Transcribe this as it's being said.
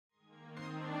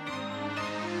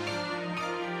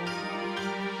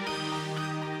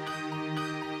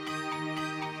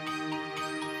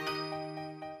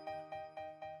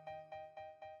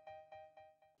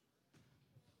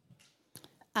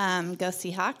Go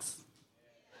Seahawks.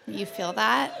 You feel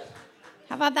that?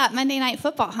 How about that Monday Night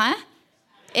Football, huh?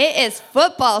 It is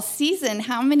football season.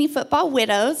 How many football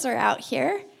widows are out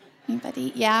here?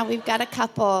 Anybody? Yeah, we've got a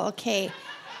couple. Okay.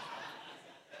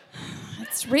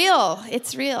 It's real.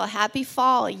 It's real. Happy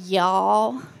fall,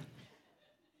 y'all.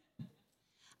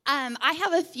 I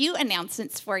have a few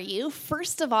announcements for you.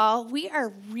 First of all, we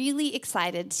are really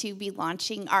excited to be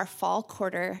launching our fall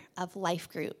quarter of life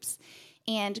groups.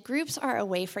 And groups are a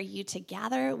way for you to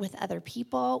gather with other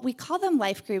people. We call them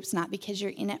life groups not because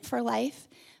you're in it for life,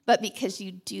 but because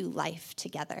you do life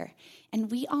together.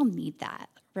 And we all need that,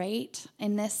 right?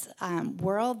 In this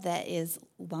world that is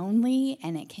lonely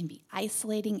and it can be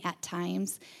isolating at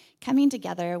times, coming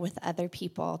together with other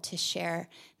people to share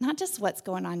not just what's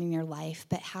going on in your life,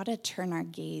 but how to turn our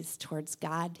gaze towards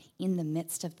God in the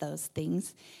midst of those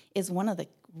things is one of the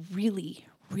really,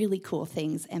 really cool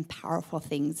things and powerful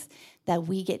things that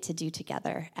we get to do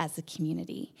together as a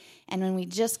community. And when we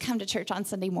just come to church on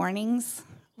Sunday mornings,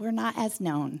 we're not as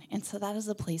known. And so that is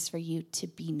a place for you to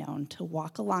be known, to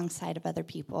walk alongside of other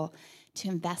people, to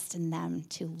invest in them,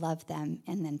 to love them,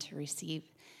 and then to receive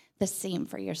the same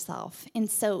for yourself.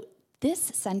 And so this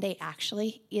Sunday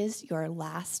actually is your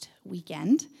last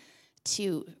weekend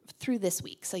through this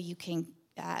week. So you can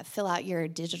fill out your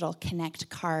digital connect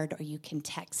card, or you can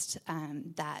text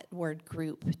that word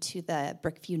group to the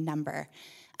Brookview number.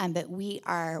 But we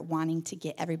are wanting to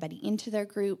get everybody into their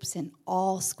groups and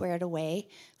all squared away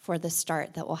for the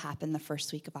start that will happen the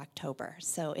first week of October.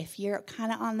 So if you're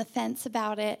kind of on the fence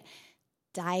about it,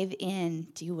 dive in,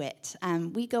 do it.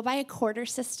 We go by a quarter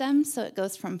system, so it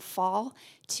goes from fall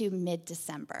to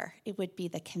mid-December. It would be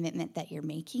the commitment that you're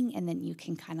making, and then you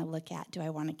can kind of look at, do I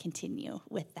want to continue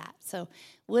with that? So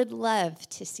would love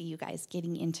to see you guys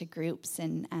getting into groups,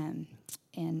 and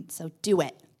so do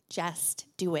it. Just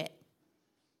do it.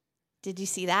 Did you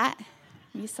see that?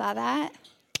 You saw that?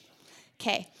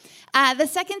 Okay. The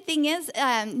second thing is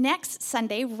next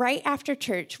Sunday, right after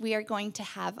church, we are going to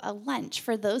have a lunch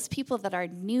for those people that are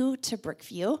new to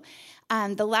Brookview.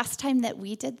 The last time that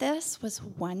we did this was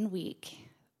 1 week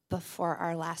before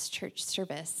our last church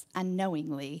service,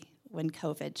 unknowingly, when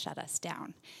COVID shut us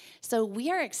down. So we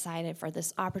are excited for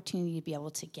this opportunity to be able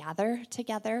to gather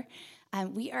together.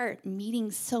 We are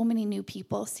meeting so many new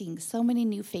people, seeing so many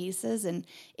new faces, and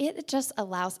it just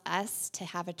allows us to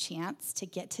have a chance to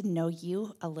get to know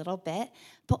you a little bit,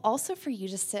 but also for you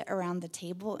to sit around the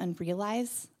table and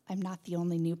realize I'm not the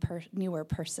only newer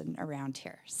person around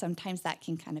here. Sometimes that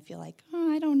can kind of feel like,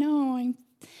 I don't know.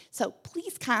 So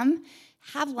please come.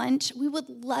 Have lunch. We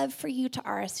would love for you to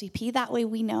RSVP. That way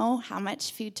we know how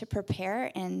much food to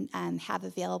prepare and have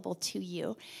available to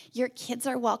you. Your kids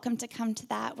are welcome to come to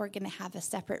that. We're going to have a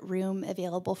separate room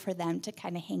available for them to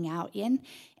kind of hang out in,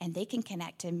 and they can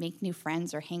connect and make new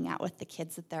friends or hang out with the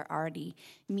kids that they're already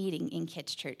meeting in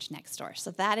Kids Church next door.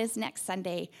 So that is next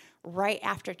Sunday, right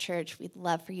after church. We'd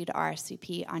love for you to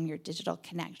RSVP on your digital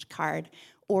connect card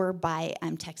or by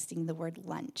texting the word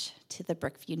lunch to the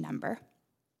Brookview number.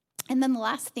 And then the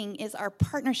last thing is our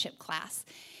partnership class.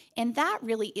 And that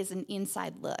really is an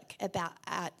inside look at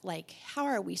how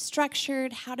are we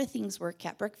structured? How do things work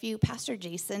at Brookview? Pastor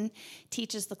Jason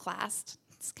teaches the class.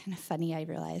 It's kind of funny, I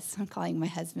realize. I'm calling my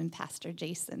husband Pastor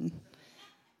Jason.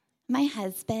 My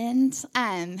husband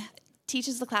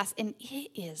teaches the class, and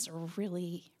it is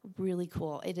really, really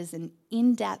cool. It is an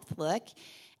in-depth look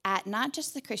at not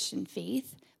just the Christian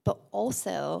faith, but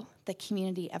also the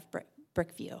community of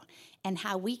Brookview, and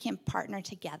how we can partner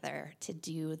together to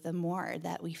do the more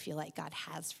that we feel like God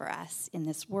has for us in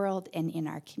this world and in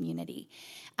our community.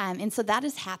 And so that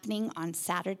is happening on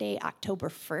Saturday, October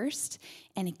 1st.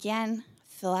 And again,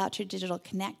 fill out your digital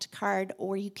connect card,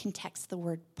 or you can text the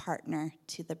word partner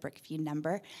to the Brookview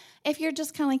number. If you're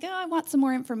just kind of like, I want some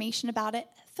more information about it,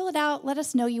 fill it out, let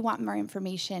us know you want more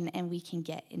information, and we can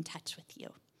get in touch with you.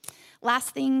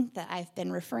 Last thing that I've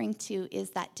been referring to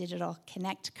is that digital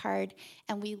connect card,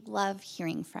 and we love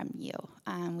hearing from you.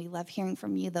 We love hearing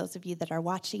from you, those of you that are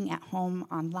watching at home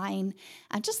online.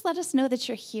 Just let us know that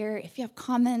you're here. If you have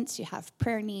comments, you have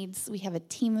prayer needs, we have a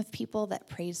team of people that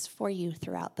prays for you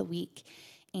throughout the week,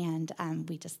 and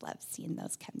we just love seeing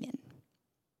those come in.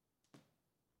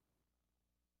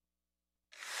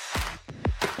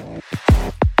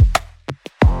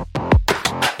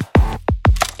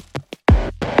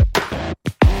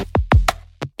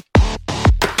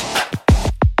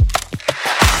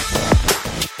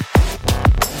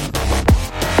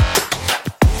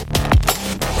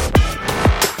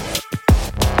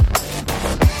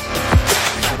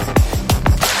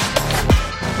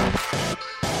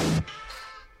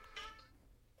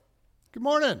 Good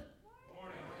morning.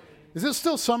 Is it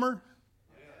still summer?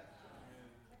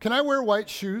 Can I wear white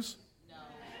shoes?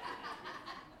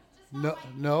 No.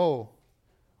 No.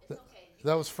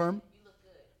 That was firm?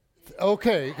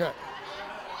 Okay.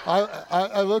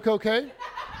 I look okay?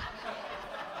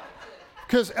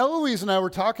 Because Eloise and I were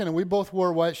talking, and we both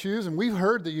wore white shoes, and we've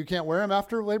heard that you can't wear them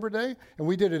after Labor Day, and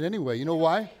we did it anyway. You know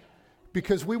why?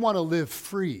 Because we want to live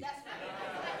free.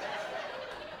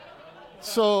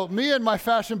 So me and my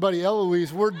fashion buddy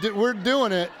Eloise, we're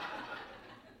doing it.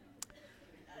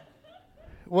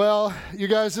 Well, you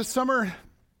guys, this summer,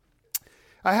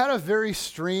 I had a very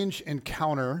strange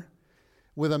encounter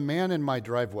with a man in my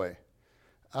driveway.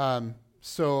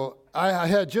 So I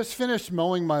had just finished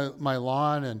mowing my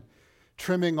lawn and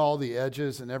trimming all the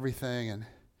edges and everything, and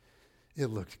it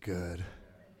looked good.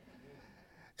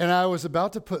 And I was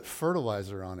about to put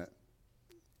fertilizer on it.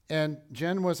 And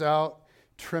Jen was out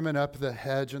trimming up the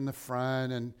hedge in the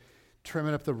front and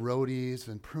trimming up the roadies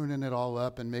and pruning it all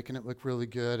up and making it look really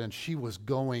good. And she was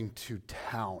going to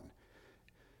town,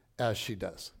 as she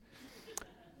does.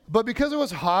 But because it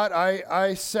was hot,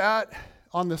 I sat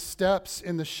on the steps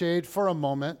in the shade for a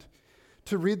moment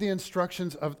to read the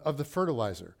instructions of the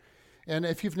fertilizer. And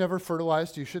if you've never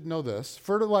fertilized, you should know this.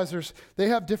 Fertilizers, they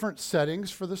have different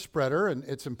settings for the spreader, and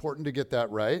it's important to get that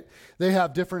right. They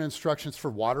have different instructions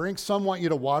for watering. Some want you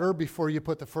to water before you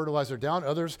put the fertilizer down.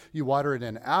 Others, you water it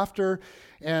in after.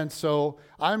 And so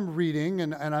I'm reading,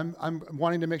 and I'm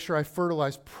wanting to make sure I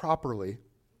fertilize properly.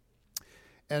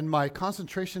 And my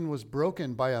concentration was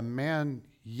broken by a man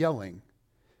yelling.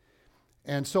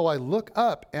 And so I look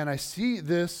up, and I see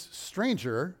this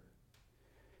stranger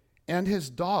and his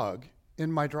dog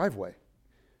in my driveway.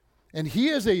 And he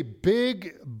is a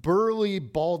big, burly,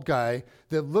 bald guy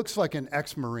that looks like an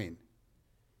ex-Marine.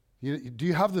 Do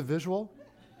you have the visual?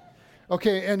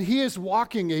 Okay, and he is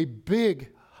walking a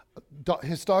big,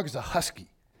 his dog is a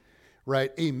husky,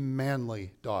 right? A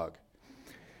manly dog.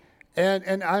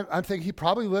 And I'm thinking he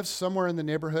probably lives somewhere in the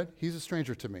neighborhood. He's a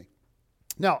stranger to me.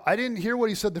 Now, I didn't hear what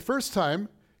he said the first time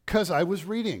because I was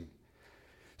reading.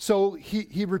 So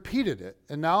he repeated it,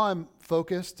 and now I'm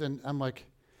focused, and I'm like,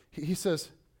 he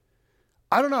says,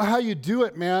 "I don't know how you do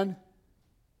it, man."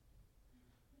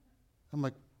 I'm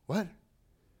like, "What?"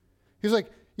 He's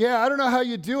like, "Yeah, I don't know how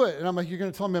you do it." And I'm like, "You're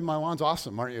going to tell me my lawn's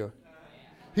awesome, aren't you?"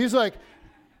 He's like,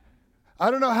 "I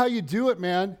don't know how you do it,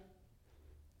 man.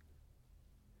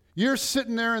 You're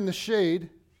sitting there in the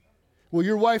shade while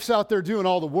your wife's out there doing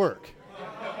all the work."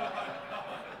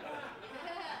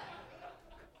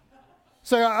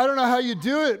 So I don't know how you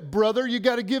do it, brother. You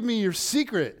got to give me your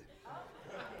secret.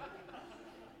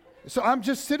 So I'm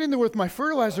just sitting there with my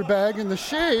fertilizer bag in the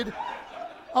shade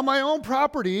on my own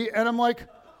property, and I'm like,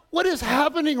 what is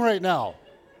happening right now?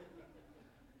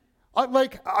 I'm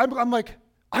like,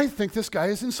 I think this guy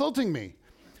is insulting me.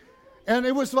 And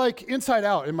it was like Inside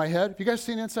Out in my head. Have you guys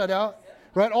seen Inside Out?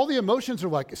 Right? All the emotions are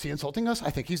like, is he insulting us? I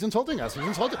think he's insulting us. He's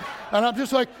insulting. And I'm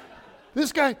just like,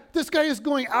 This guy is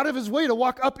going out of his way to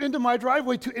walk up into my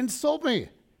driveway to insult me.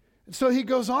 And so he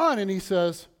goes on and he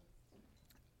says,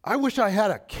 "I wish I had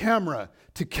a camera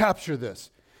to capture this.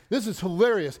 This is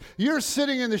hilarious. You're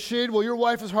sitting in the shade while your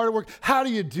wife is hard at work. How do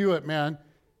you do it, man?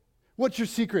 What's your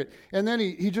secret?" And then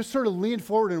he just sort of leaned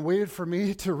forward and waited for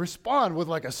me to respond with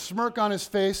like a smirk on his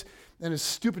face and his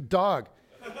stupid dog.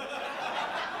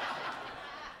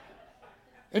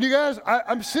 And you guys,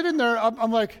 I'm sitting there, I'm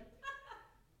like,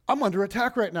 I'm under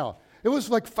attack right now. It was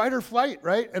like fight or flight,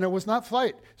 right? And it was not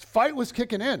flight. Fight was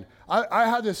kicking in. I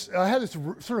had this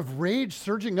sort of rage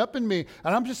surging up in me,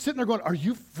 and I'm just sitting there going, "Are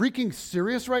you freaking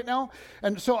serious right now?"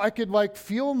 And so I could like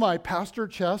feel my pastor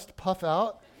chest puff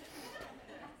out.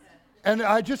 And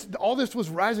all this was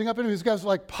rising up in me. These guys were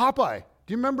like, "Popeye.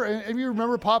 Do you remember, any of you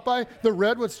remember Popeye? The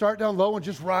red would start down low and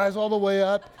just rise all the way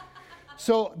up."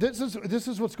 So this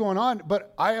is what's going on,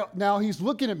 but now he's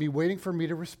looking at me, waiting for me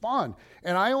to respond.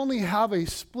 And I only have a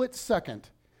split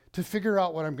second to figure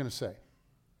out what I'm going to say.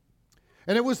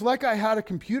 And it was like I had a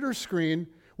computer screen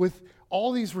with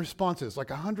all these responses, like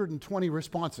 120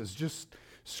 responses, just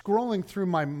scrolling through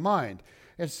my mind.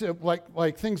 It's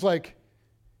like things like,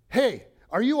 "Hey,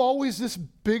 are you always this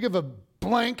big of a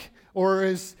blank, or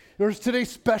is today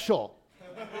special?"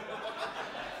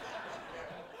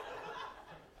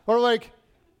 Or like,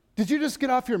 "Did you just get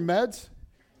off your meds?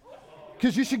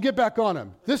 Because you should get back on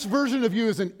them. This version of you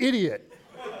is an idiot."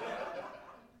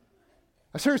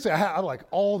 Seriously, I had like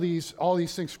all these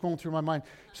things scrolling through my mind.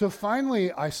 So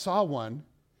finally, I saw one,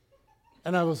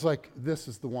 and I was like, "This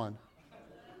is the one.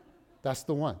 That's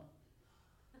the one."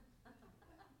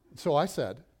 So I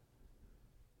said,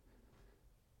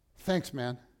 "Thanks,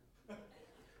 man.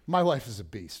 My wife is a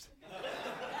beast."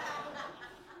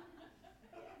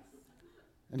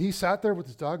 And he sat there with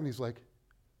his dog, and he's like,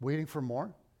 waiting for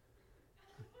more.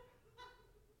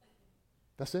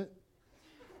 That's it.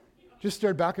 Just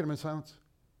stared back at him in silence.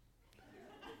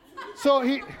 So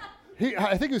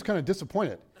I think he was kind of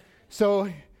disappointed.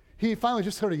 So he finally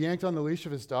just sort of yanked on the leash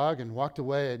of his dog and walked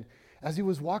away. And as he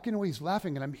was walking away, he's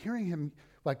laughing, and I'm hearing him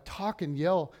like talk and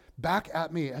yell back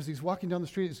at me as he's walking down the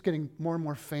street. It's getting more and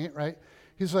more faint, right?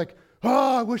 He's like,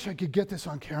 oh, I wish I could get this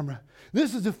on camera.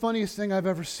 This is the funniest thing I've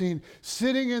ever seen.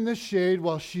 Sitting in the shade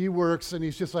while she works, and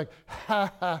he's just like,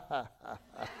 ha, ha, ha, ha,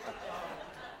 ha.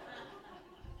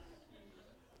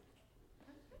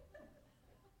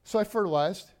 So I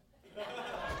fertilized,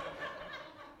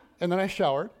 and then I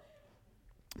showered.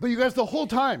 But you guys, the whole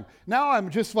time, now I'm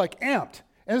just like amped.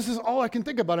 And this is all I can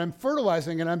think about. I'm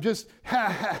fertilizing, and I'm just,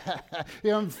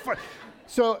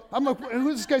 So I'm like, who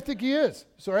does this guy think he is?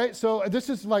 So, right? So this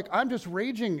is like, I'm just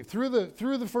raging through the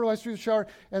fertilizer, through the shower.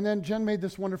 And then Jen made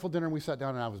this wonderful dinner, and we sat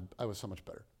down, and I was so much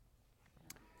better.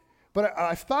 But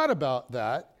I've thought about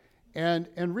that,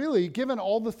 and really, given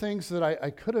all the things that I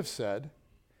could have said,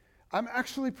 I'm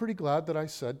actually pretty glad that I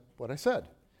said what I said.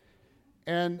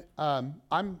 And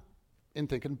I'm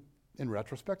thinking, in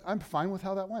retrospect, I'm fine with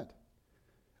how that went.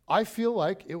 I feel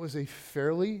like it was a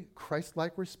fairly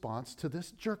Christ-like response to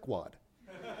this jerkwad.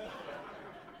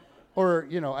 Or,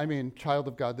 child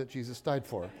of God that Jesus died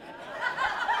for.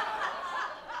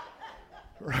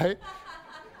 Right?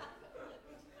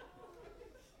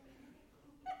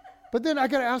 But then I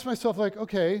got to ask myself, like,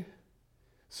 okay,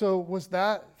 so was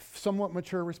that somewhat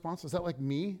mature response? Is that like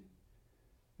me?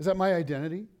 Is that my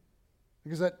identity?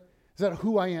 Like, is that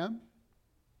who I am?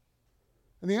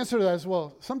 And the answer to that is,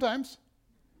 well, sometimes,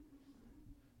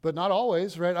 but not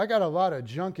always, right? I got a lot of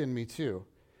junk in me too.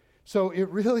 So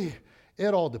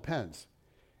it all depends.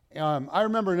 I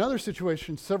remember another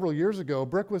situation several years ago.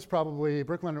 Brooklyn,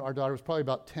 our daughter, was probably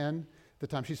about 10 at the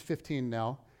time. She's 15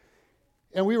 now.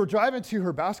 And we were driving to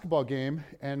her basketball game,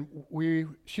 and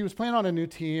she was playing on a new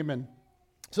team, and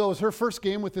so it was her first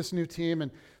game with this new team,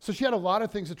 and so she had a lot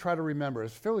of things to try to remember.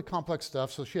 It's fairly complex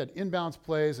stuff, so she had inbounds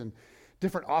plays and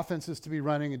different offenses to be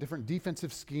running and different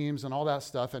defensive schemes and all that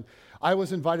stuff, and I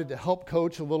was invited to help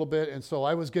coach a little bit, and so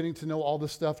I was getting to know all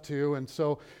this stuff too, and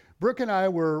so Brooke and I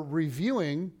were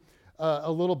reviewing a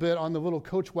little bit on the little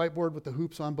coach whiteboard with the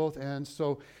hoops on both ends.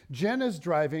 So Jen is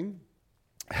driving,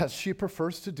 as she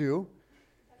prefers to do,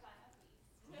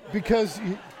 because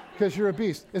you're a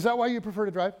beast. Is that why you prefer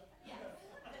to drive? Yes.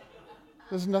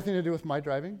 This has nothing to do with my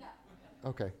driving?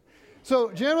 No. Okay.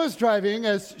 So Jen was driving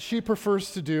as she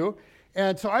prefers to do.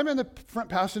 And so I'm in the front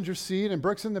passenger seat, and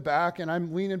Brooke's in the back, and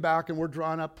I'm leaning back, and we're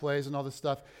drawing up plays and all this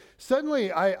stuff.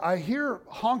 Suddenly, I hear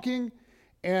honking,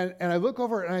 and I look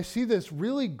over, and I see this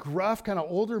really gruff, kind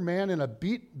of older man in a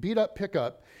beat-up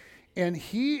pickup. And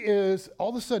all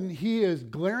of a sudden, he is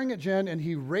glaring at Jen, and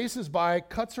he races by,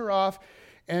 cuts her off,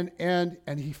 and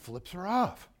he flips her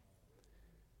off.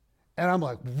 And I'm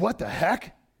like, what the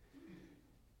heck?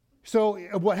 So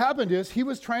what happened is he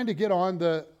was trying to get on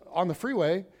the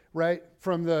freeway, right,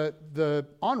 from the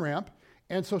on-ramp,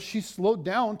 and so she slowed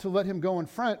down to let him go in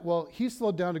front. Well, he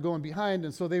slowed down to go in behind,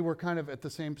 and so they were kind of at the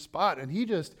same spot, and he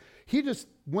just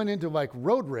went into like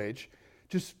road rage,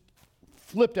 just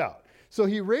flipped out. So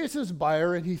he races by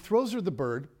her, and he throws her the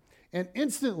bird, and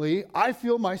instantly I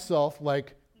feel myself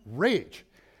like rage.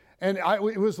 And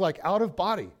it was like out of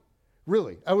body,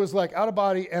 really. I was like out of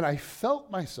body, and I felt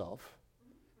myself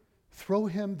throw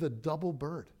him the double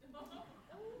bird.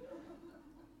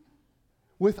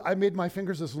 I made my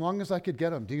fingers as long as I could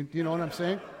get them. Do you know what I'm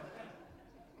saying?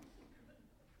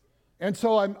 And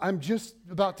so I'm just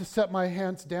about to set my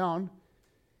hands down,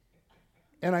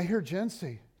 and I hear Jen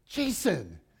say,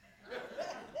 Jason.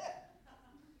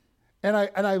 And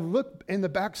I look in the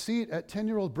back seat at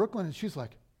 10-year-old Brooklyn, and she's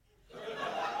like,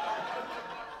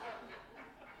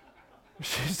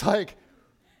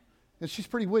 and she's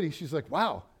pretty witty. She's like,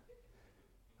 wow,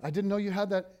 I didn't know you had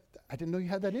that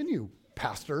in you,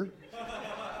 Pastor.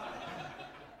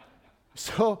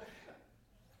 So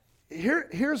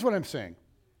here's what I'm saying.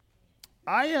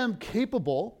 I am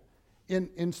capable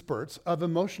in spurts of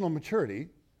emotional maturity,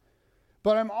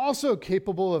 but I'm also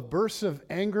capable of bursts of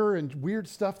anger and weird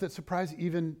stuff that surprise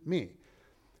even me.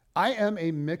 I am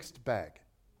a mixed bag.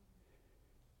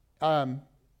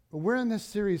 We're in this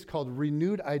series called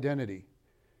Renewed Identity.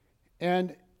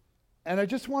 And I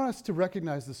just want us to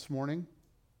recognize this morning,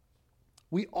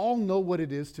 we all know what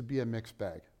it is to be a mixed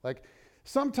bag. Like,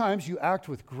 sometimes you act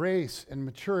with grace and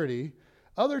maturity.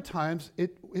 Other times,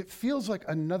 it feels like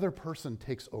another person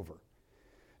takes over.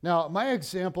 Now, my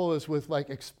example is with like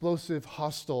explosive,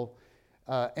 hostile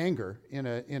anger in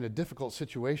a difficult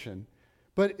situation.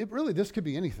 But this could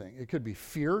be anything. It could be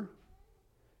fear,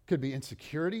 could be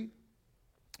insecurity,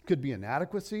 could be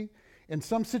inadequacy. In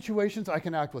some situations, I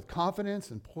can act with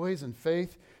confidence and poise and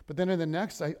faith, but then in the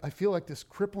next, I feel like this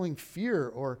crippling fear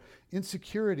or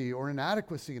insecurity or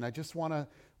inadequacy, and I just want to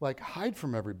hide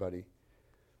from everybody.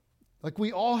 Like,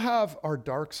 we all have our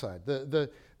dark side. The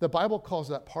Bible calls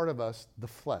that part of us the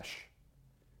flesh,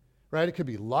 right? It could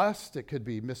be lust, it could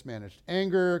be mismanaged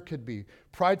anger, it could be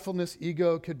pridefulness,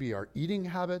 ego, it could be our eating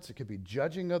habits, it could be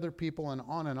judging other people, and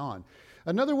on and on.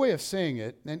 Another way of saying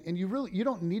it, and you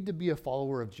don't need to be a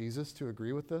follower of Jesus to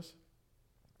agree with this,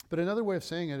 but another way of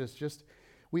saying it is just,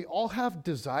 we all have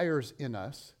desires in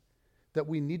us that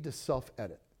we need to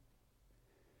self-edit.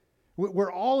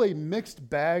 We're all a mixed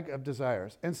bag of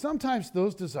desires, and sometimes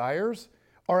those desires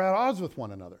are at odds with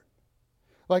one another.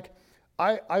 Like,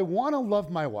 I want to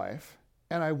love my wife,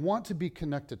 and I want to be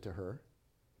connected to her,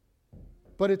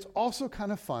 but it's also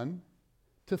kind of fun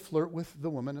to flirt with the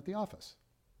woman at the office.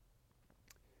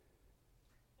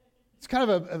 It's kind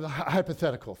of a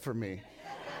hypothetical for me.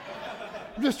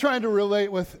 I'm just trying to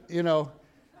relate with,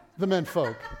 the men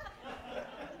folk.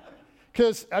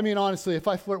 Because, honestly, if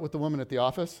I flirt with the woman at the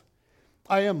office,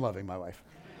 I am loving my wife.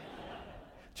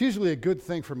 It's usually a good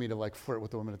thing for me to flirt with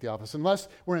the woman at the office, unless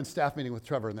we're in staff meeting with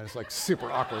Trevor and then it's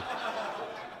super awkward.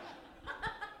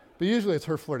 But usually it's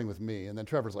her flirting with me, and then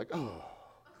Trevor's like, oh.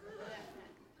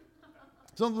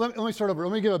 So let me start over.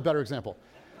 Let me give a better example.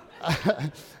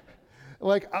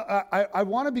 I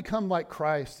want to become like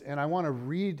Christ, and I want to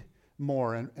read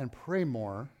more and pray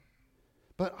more,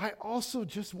 but I also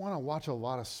just want to watch a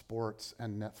lot of sports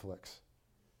and Netflix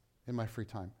in my free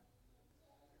time.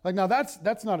 Now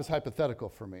that's not as hypothetical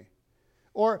for me.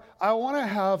 Or I want to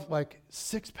have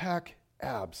six-pack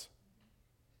abs.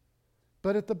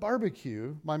 But at the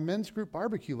barbecue, my men's group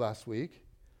barbecue last week,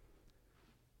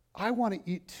 I want to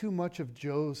eat too much of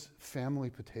Joe's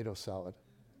family potato salad.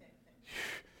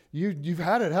 You've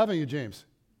had it, haven't you, James?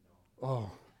 Oh.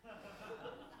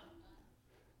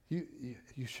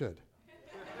 You should.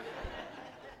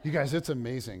 You guys, it's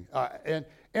amazing.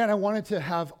 And I wanted to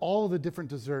have all of the different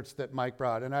desserts that Mike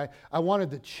brought, and I wanted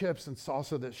the chips and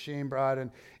salsa that Shane brought,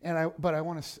 but I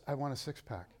want a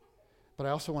six-pack. But I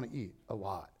also want to eat a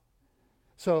lot.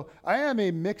 So I am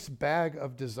a mixed bag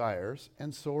of desires,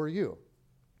 and so are you.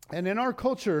 And in our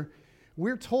culture,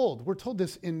 we're told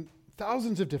this in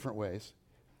thousands of different ways,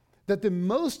 that the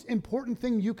most important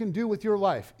thing you can do with your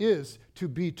life is to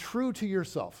be true to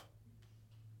yourself.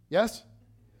 Yes?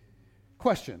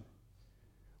 Question.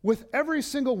 With every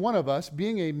single one of us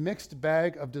being a mixed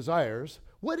bag of desires,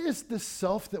 what is the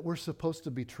self that we're supposed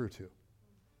to be true to?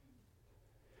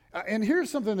 And here's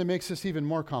something that makes this even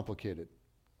more complicated.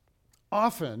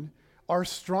 Often, our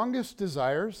strongest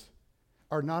desires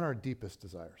are not our deepest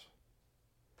desires.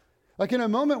 Like, in a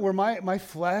moment where my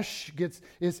flesh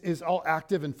is all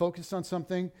active and focused on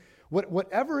something,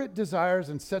 whatever it desires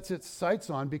and sets its sights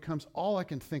on becomes all I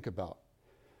can think about.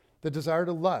 The desire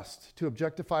to lust, to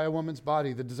objectify a woman's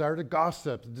body, the desire to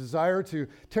gossip, the desire to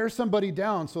tear somebody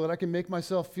down so that I can make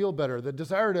myself feel better, the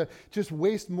desire to just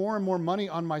waste more and more money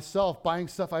on myself, buying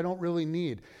stuff I don't really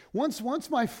need. Once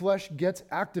my flesh gets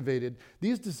activated,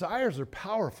 these desires are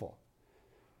powerful.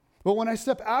 But when I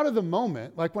step out of the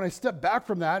moment, like when I step back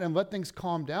from that and let things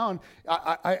calm down,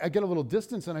 I get a little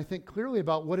distance and I think clearly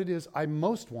about what it is I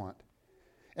most want.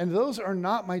 And those are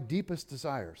not my deepest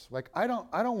desires. Like, I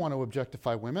don't want to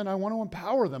objectify women. I want to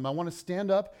empower them. I want to stand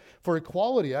up for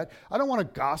equality. I don't want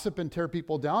to gossip and tear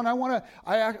people down. I want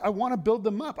to build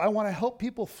them up. I want to help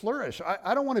people flourish.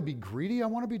 I don't want to be greedy. I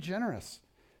want to be generous.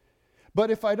 But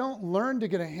if I don't learn to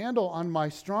get a handle on my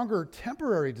stronger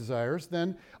temporary desires,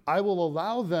 then I will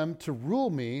allow them to rule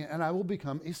me and I will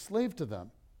become a slave to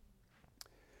them.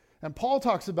 And Paul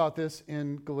talks about this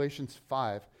in Galatians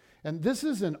 5. And this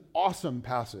is an awesome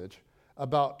passage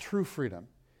about true freedom.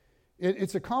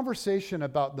 It's a conversation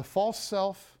about the false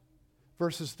self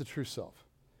versus the true self.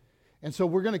 And so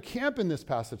we're going to camp in this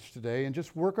passage today and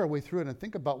just work our way through it and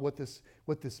think about what this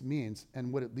means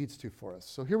and what it leads to for us.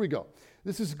 So here we go.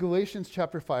 This is Galatians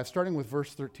chapter 5, starting with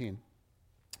verse 13.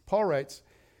 Paul writes,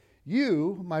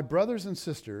 "You, my brothers and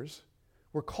sisters,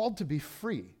 were called to be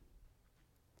free,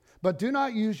 but do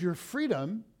not use your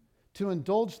freedom to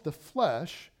indulge the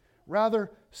flesh.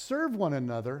 Rather, serve one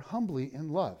another humbly in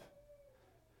love."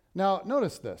 Now,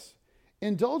 notice this.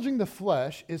 Indulging the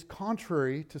flesh is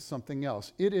contrary to something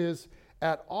else. It is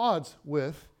at odds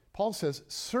with, Paul says,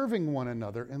 serving one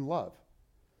another in love.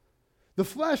 The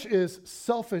flesh is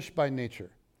selfish by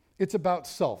nature. It's about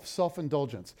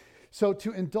self-indulgence. So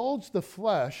to indulge the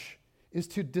flesh is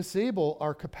to disable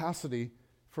our capacity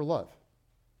for love.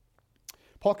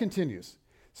 Paul continues,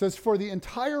 says, for the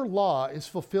entire law is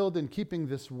fulfilled in keeping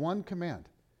this one command: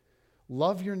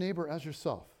 love your neighbor as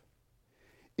yourself.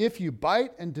 If you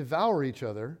bite and devour each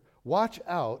other, watch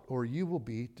out, or you will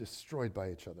be destroyed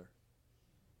by each other.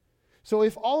 So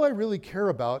if all I really care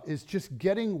about is just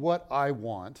getting what I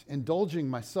want, indulging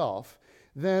myself,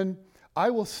 then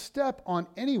I will step on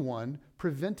anyone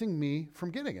preventing me from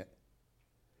getting it.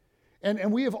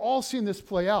 And we have all seen this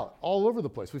play out all over the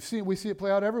place. We see it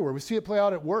play out everywhere. We see it play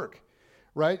out at work,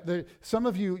 right? Some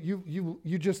of you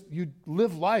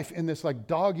live life in this like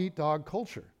dog eat dog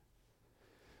culture.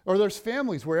 Or there's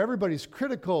families where everybody's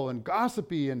critical and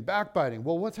gossipy and backbiting.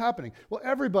 Well, what's happening? Well,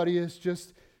 everybody is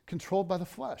just controlled by the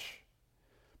flesh.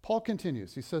 Paul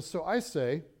continues. He says, so I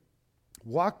say,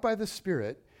 walk by the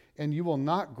Spirit, and you will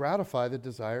not gratify the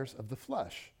desires of the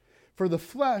flesh. For the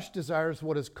flesh desires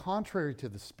what is contrary to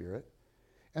the Spirit,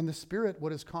 and the Spirit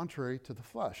what is contrary to the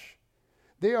flesh.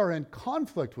 They are in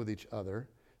conflict with each other,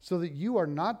 so that you are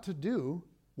not to do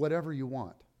whatever you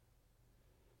want.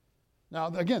 Now,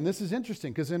 again, this is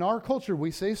interesting, because in our culture,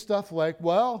 we say stuff like,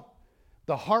 well,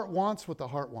 the heart wants what the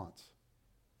heart wants.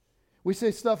 We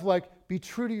say stuff like, be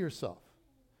true to yourself.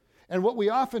 And what we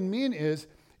often mean is,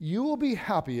 you will be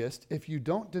happiest if you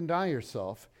don't deny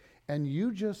yourself and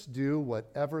you just do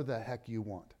whatever the heck you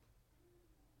want.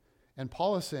 And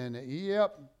Paul is saying,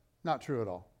 yep, not true at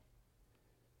all.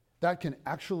 That can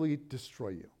actually destroy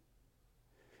you.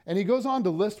 And he goes on to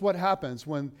list what happens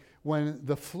when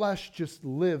the flesh just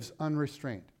lives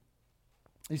unrestrained.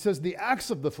 He says the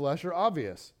acts of the flesh are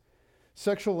obvious: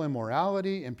 sexual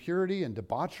immorality, impurity and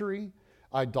debauchery,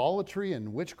 idolatry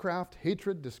and witchcraft,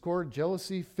 hatred, discord,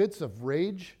 jealousy, fits of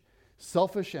rage,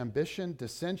 selfish ambition,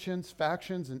 dissensions,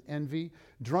 factions, and envy,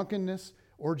 drunkenness,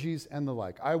 orgies, and the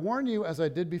like. I warn you, as I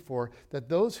did before, that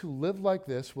those who live like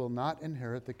this will not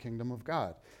inherit the kingdom of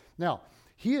God. Now,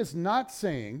 he is not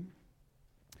saying,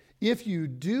 if you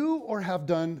do or have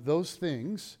done those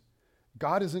things,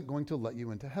 God isn't going to let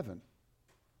you into heaven.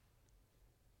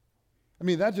 I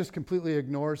mean, that just completely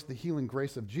ignores the healing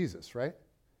grace of Jesus, right?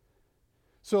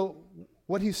 So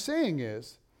what he's saying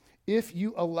is, if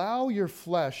you allow your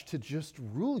flesh to just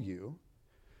rule you,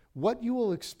 what you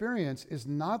will experience is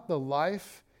not the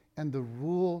life and the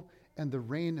rule and the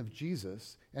reign of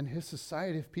Jesus and his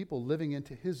society of people living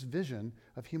into his vision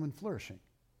of human flourishing.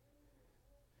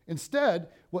 Instead,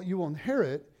 what you will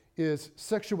inherit is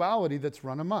sexuality that's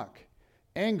run amok.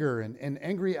 Anger and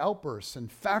angry outbursts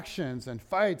and factions and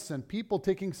fights and people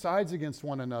taking sides against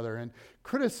one another and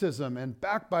criticism and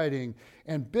backbiting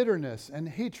and bitterness and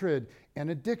hatred and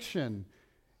addiction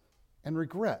and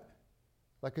regret,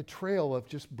 like a trail of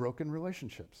just broken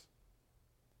relationships.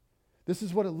 This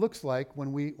is what it looks like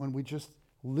when we just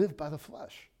live by the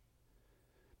flesh.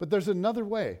 But there's another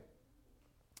way.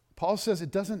 Paul says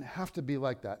it doesn't have to be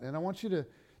like that. And I want you to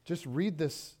just read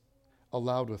this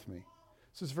aloud with me.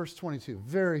 This is verse 22,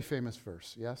 very famous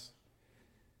verse, yes?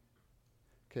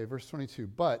 Okay, verse 22.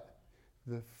 But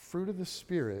the fruit of the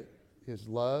Spirit is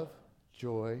love,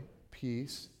 joy,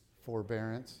 peace,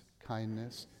 forbearance,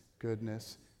 kindness,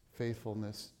 goodness,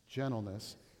 faithfulness,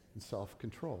 gentleness, and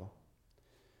self-control.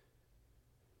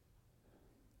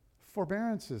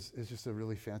 Forbearance is just a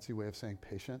really fancy way of saying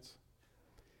patience.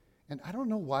 And I don't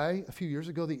know why a few years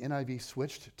ago the NIV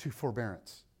switched to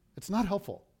forbearance. It's not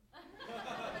helpful.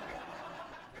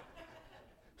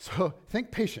 So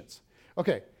think patience.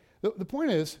 Okay, the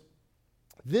point is,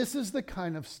 this is the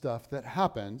kind of stuff that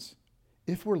happens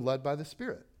if we're led by the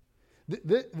Spirit.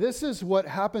 This is what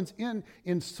happens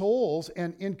in souls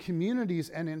and in communities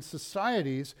and in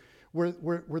societies where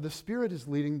the Spirit is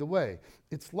leading the way.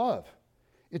 It's love.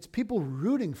 It's people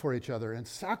rooting for each other and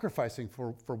sacrificing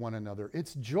for one another.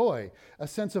 It's joy, a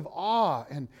sense of awe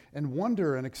and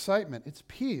wonder and excitement. It's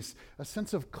peace, a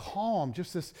sense of calm,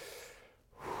 just this,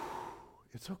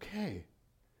 it's okay.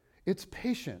 It's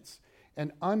patience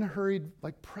and unhurried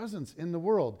presence in the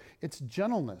world. It's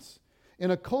gentleness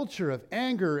in a culture of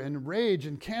anger and rage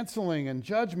and canceling and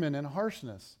judgment and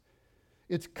harshness.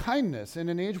 It's kindness in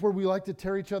an age where we like to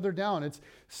tear each other down. It's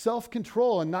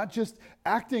self-control and not just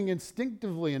acting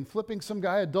instinctively and flipping some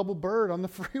guy a double bird on the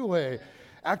freeway,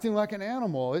 acting like an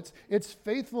animal. It's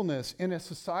faithfulness in a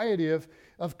society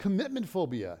of commitment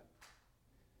phobia.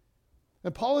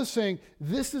 And Paul is saying,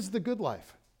 this is the good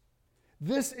life.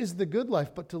 This is the good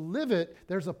life, but to live it,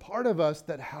 there's a part of us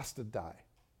that has to die.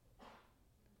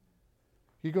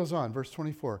 He goes on, verse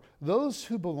 24. Those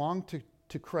who belong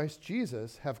to Christ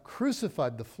Jesus have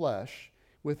crucified the flesh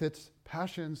with its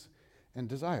passions and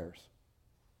desires.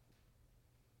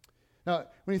 Now,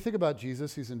 when you think about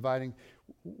Jesus, he's inviting,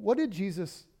 what did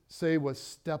Jesus say was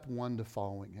step one to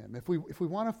following him? If we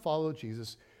want to follow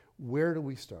Jesus, where do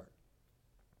we start?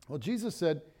 Well, Jesus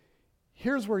said,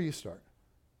 here's where you start.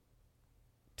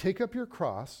 Take up your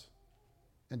cross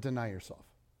and deny yourself.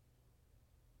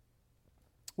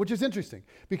 Which is interesting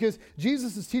because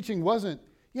Jesus' teaching wasn't,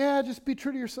 just be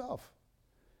true to yourself.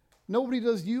 Nobody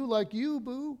does you like you,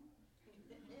 boo.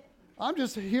 I'm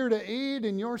just here to aid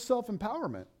in your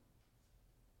self-empowerment.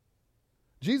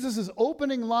 Jesus'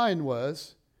 opening line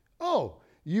was,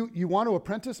 you want to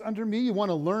apprentice under me? You want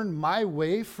to learn my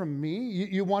way from me?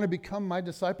 You want to become my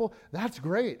disciple? That's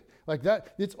great. Like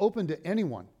that, it's open to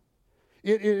anyone.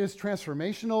 It is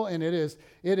transformational, and it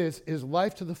is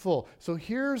life to the full. So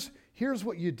here's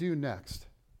what you do next.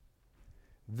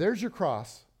 There's your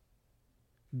cross.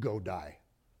 Go die.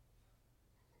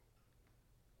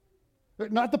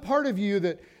 Not the part of you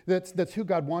that's who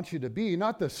God wants you to be,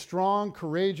 not the strong,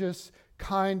 courageous,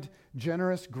 kind,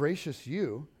 generous, gracious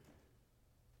you,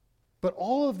 but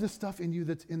all of the stuff in you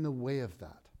that's in the way of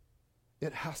that.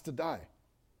 It has to die.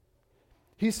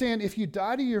 He's saying if you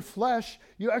die to your flesh,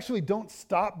 you actually don't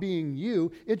stop being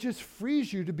you. It just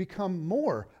frees you to become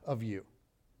more of you.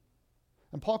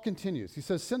 And Paul continues. He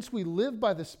says, since we live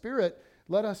by the Spirit,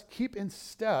 let us keep in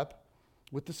step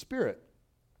with the Spirit.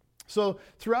 So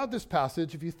throughout this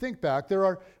passage, if you think back, there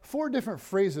are 4 different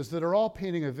phrases that are all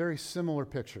painting a very similar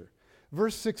picture.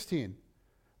 Verse 16,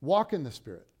 walk in the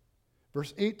Spirit.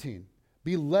 Verse 18,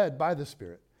 be led by the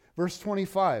Spirit. Verse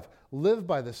 25, live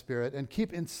by the Spirit and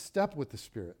keep in step with the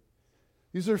Spirit.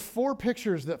 These are 4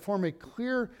 pictures that form a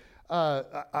clear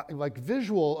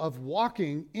visual of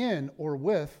walking in or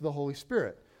with the Holy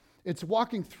Spirit. It's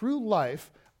walking through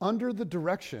life under the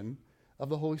direction of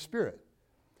the Holy Spirit.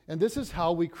 And this is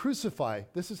how we crucify.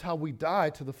 This is how we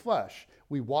die to the flesh.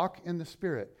 We walk in the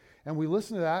Spirit. And we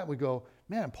listen to that and we go,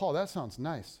 man, Paul, that sounds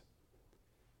nice.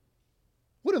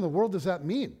 What in the world does that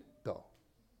mean, though?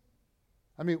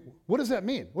 I mean, what does that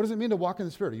mean? What does it mean to walk in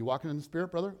the Spirit? Are you walking in the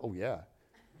Spirit, brother? Oh, yeah.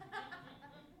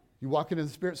 You walking in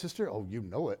the Spirit, sister? Oh, you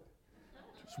know it.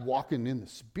 Just walking in the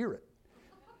Spirit.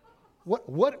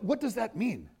 What does that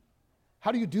mean?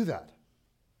 How do you do that?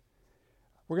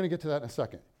 We're going to get to that in a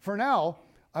second. For now,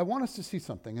 I want us to see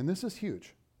something, and this is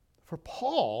huge. For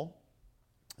Paul,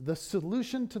 the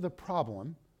solution to the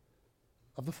problem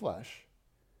of the flesh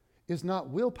is not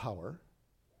willpower,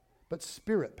 but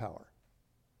spirit power.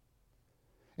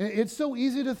 And it's so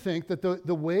easy to think that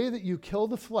the way that you kill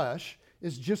the flesh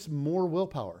is just more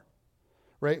willpower,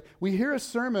 right? We hear a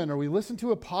sermon or we listen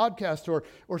to a podcast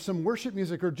or some worship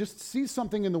music or just see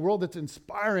something in the world that's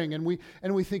inspiring and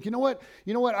we think, you know what,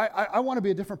 I want to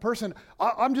be a different person.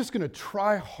 I'm just going to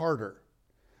try harder.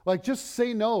 Like just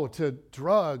say no to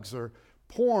drugs or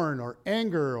porn or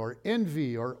anger or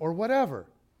envy or whatever.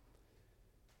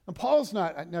 And Paul's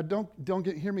not, now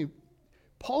hear me,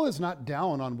 Paul is not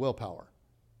down on willpower.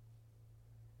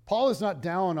 Paul is not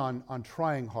down on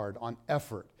trying hard, on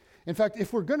effort. In fact,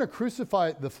 if we're going to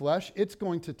crucify the flesh, it's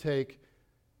going to take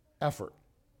effort.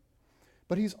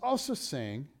 But he's also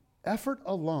saying effort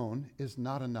alone is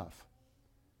not enough.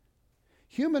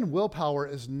 Human willpower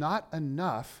is not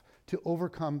enough to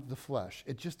overcome the flesh.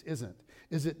 It just isn't.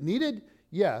 Is it needed?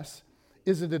 Yes.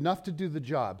 Is it enough to do the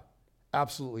job?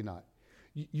 Absolutely not.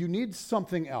 You need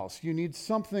something else. You need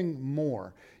something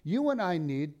more. You and I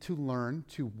need to learn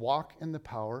to walk in the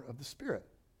power of the Spirit.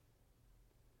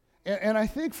 And I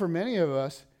think for many of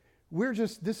us,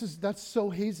 that's so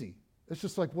hazy. It's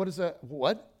just like, what does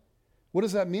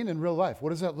that mean in real life? What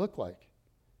does that look like?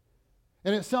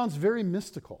 And it sounds very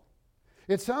mystical.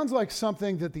 It sounds like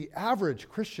something that the average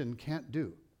Christian can't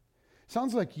do. It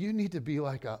sounds like you need to be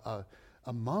like a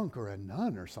monk or a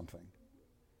nun or something.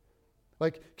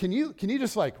 Like, can you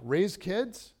just like raise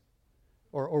kids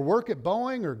or work at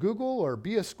Boeing or Google or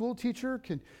be a school teacher?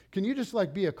 Can you just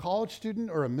like be a college student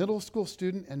or a middle school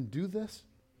student and do this?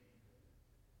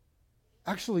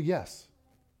 Actually, yes.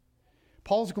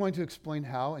 Paul's going to explain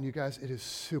how, and you guys, it is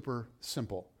super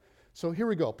simple. So here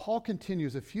we go. Paul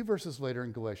continues a few verses later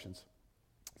in Galatians.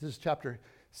 This is chapter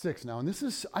 6 now, and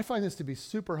I find this to be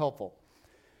super helpful.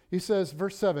 He says,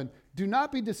 verse 7, do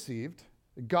not be deceived.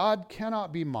 God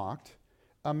cannot be mocked.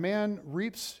 A man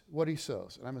reaps what he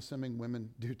sows. And I'm assuming women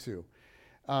do too.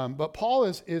 But Paul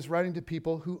is writing to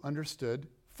people who understood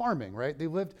farming, right?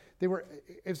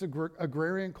 It's an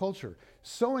agrarian culture.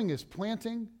 Sowing is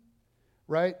planting,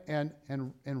 right? And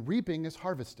reaping is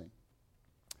harvesting.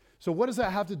 So what does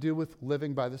that have to do with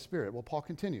living by the Spirit? Well, Paul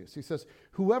continues. He says,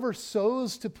 whoever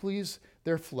sows to please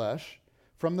their flesh,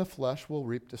 from the flesh will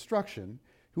reap destruction.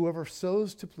 Whoever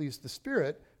sows to please the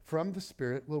Spirit, from the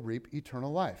Spirit will reap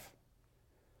eternal life.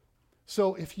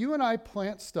 So if you and I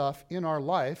plant stuff in our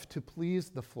life to please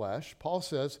the flesh, Paul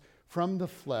says, from the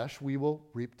flesh, we will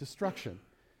reap destruction.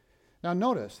 Now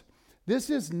notice,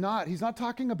 he's not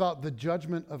talking about the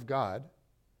judgment of God.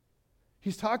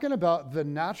 He's talking about the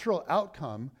natural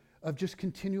outcome of just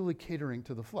continually catering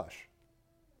to the flesh.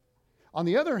 On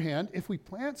the other hand, if we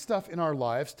plant stuff in our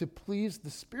lives to please the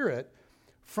Spirit,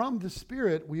 from the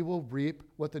Spirit we will reap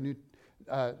what the new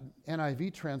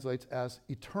NIV translates as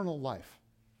eternal life.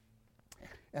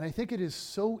 And I think it is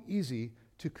so easy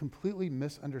to completely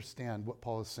misunderstand what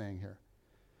Paul is saying here.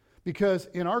 Because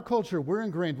in our culture, we're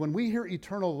ingrained, when we hear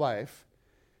eternal life,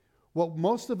 what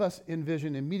most of us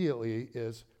envision immediately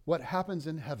is what happens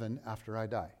in heaven after I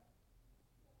die.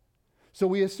 So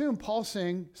we assume Paul's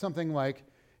saying something like,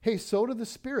 hey, sow to the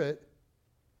Spirit,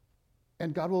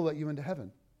 and God will let you into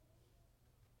heaven.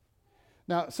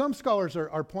 Now, some scholars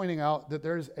are pointing out that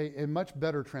there's a much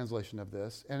better translation of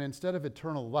this, and instead of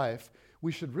eternal life,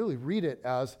 we should really read it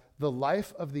as the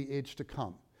life of the age to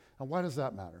come. And why does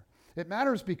that matter? It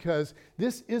matters because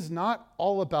this is not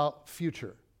all about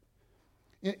future.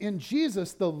 In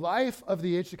Jesus, the life of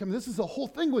the age to come, this is the whole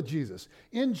thing with Jesus.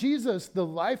 In Jesus, the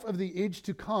life of the age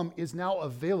to come is now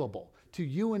available to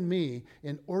you and me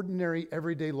in ordinary,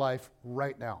 everyday life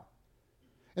right now.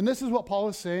 And this is what Paul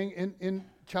is saying in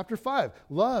chapter 5.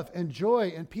 Love and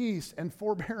joy and peace and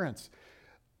forbearance.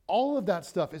 All of that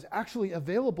stuff is actually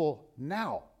available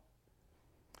now.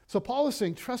 So Paul is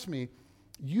saying, trust me,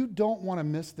 you don't want to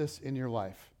miss this in your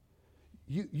life.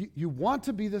 You want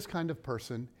to be this kind of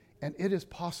person, and it is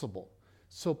possible.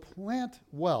 So plant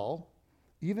well,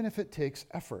 even if it takes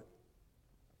effort.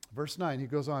 Verse 9, he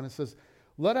goes on and says,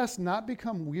 let us not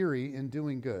become weary in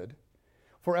doing good,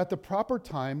 for at the proper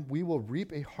time we will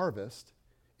reap a harvest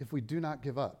if we do not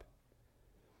give up.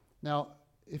 Now,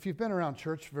 if you've been around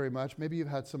church very much, maybe you've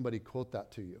had somebody quote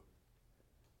that to you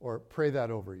or pray that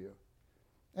over you.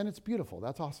 And it's beautiful.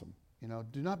 That's awesome.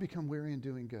 Do not become weary in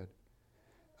doing good.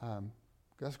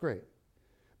 That's great.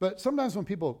 But sometimes when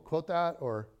people quote that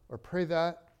or pray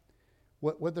that,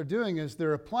 what they're doing is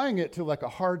they're applying it to like a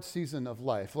hard season of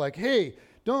life. Like, hey,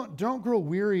 don't grow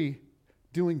weary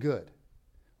doing good.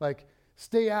 Like,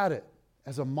 stay at it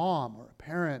as a mom or a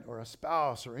parent or a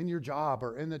spouse or in your job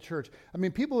or in the church. I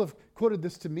mean, people have quoted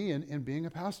this to me in being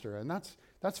a pastor, and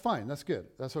that's fine. That's good.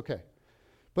 That's okay.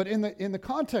 But in the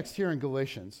context here in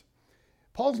Galatians,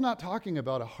 Paul's not talking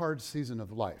about a hard season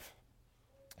of life.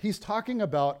 He's talking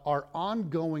about our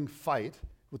ongoing fight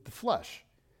with the flesh.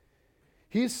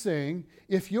 He's saying,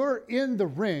 if you're in the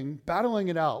ring battling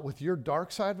it out with your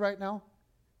dark side right now,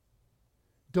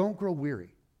 don't grow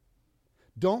weary.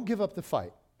 Don't give up the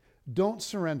fight. Don't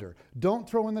surrender. Don't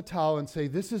throw in the towel and say,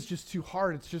 this is just too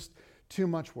hard. It's just too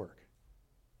much work.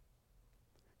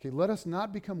 Okay, let us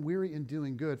not become weary in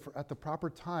doing good, for at the proper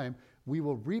time we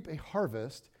will reap a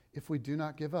harvest if we do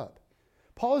not give up.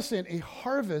 Paul is saying a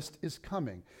harvest is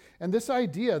coming. And this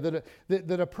idea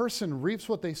that a person reaps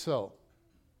what they sow,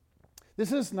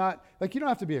 this is not, like, you don't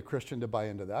have to be a Christian to buy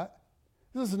into that.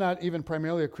 This is not even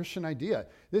primarily a Christian idea.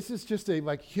 This is just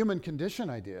a human condition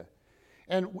idea.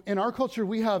 And in our culture,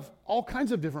 we have all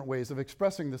kinds of different ways of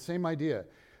expressing the same idea.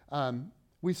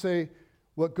 We say,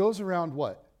 what goes around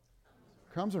what?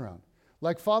 Comes around.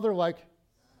 Like father, like,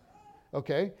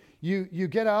 okay. You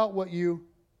get out what you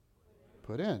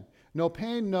put in. No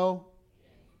pain, no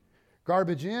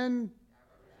garbage in.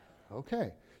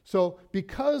 Okay. So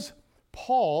because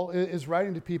Paul is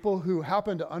writing to people who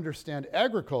happen to understand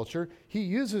agriculture, he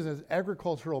uses an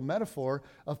agricultural metaphor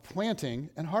of planting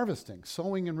and harvesting,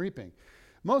 sowing and reaping.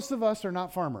 Most of us are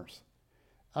not farmers,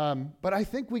 but I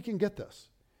think we can get this.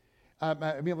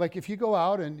 I mean, like if you go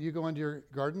out and you go into your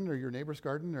garden or your neighbor's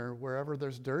garden or wherever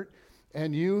there's dirt,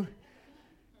 and you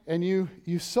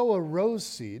sow a rose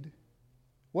seed,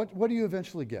 what do you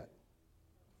eventually get?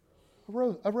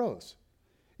 A rose.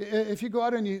 If you go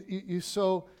out and you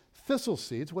sow thistle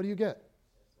seeds, what do you get?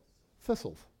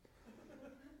 Thistles.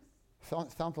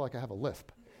 Sounds like I have a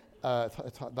lisp.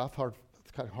 That's hard.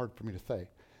 It's kind of hard for me to say.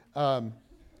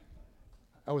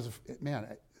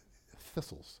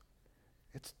 Thistles.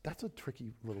 That's a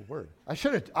tricky little word. I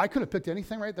could have picked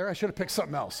anything right there. I should have picked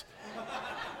something else.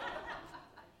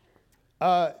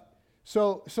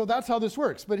 So that's how this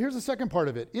works. But here's the second part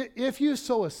of it. If you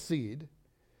sow a seed,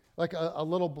 like a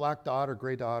little black dot or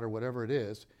gray dot or whatever it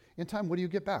is, in time, what do you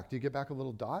get back? Do you get back a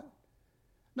little dot?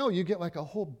 No, you get like a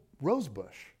whole rose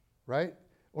bush, right?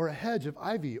 Or a hedge of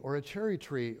ivy or a cherry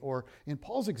tree, or in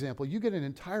Paul's example, you get an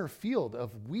entire field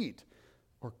of wheat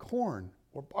or corn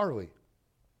or barley.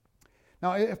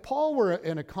 Now, if Paul were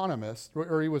an economist,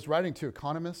 or he was writing to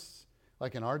economists,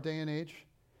 like in our day and age,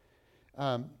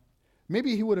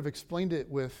 maybe he would have explained it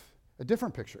with a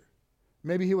different picture.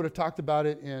 Maybe he would have talked about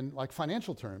it in like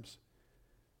financial terms,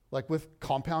 like with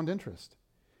compound interest.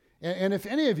 And if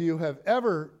any of you have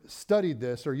ever studied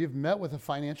this or you've met with a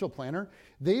financial planner,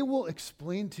 they will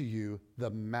explain to you the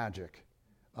magic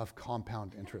of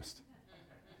compound interest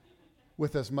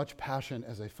with as much passion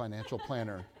as a financial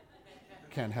planner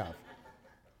can have.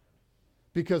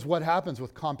 Because what happens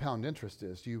with compound interest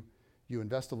is you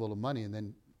invest a little money and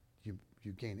then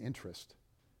you gain interest.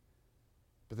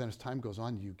 But then as time goes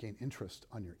on, you gain interest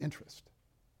on your interest.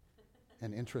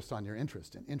 And interest on your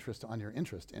interest, and interest on your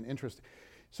interest, and interest.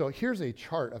 So here's a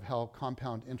chart of how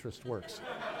compound interest works.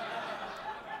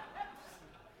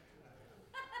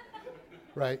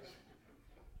 Right?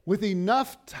 With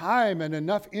enough time and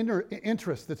enough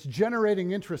interest that's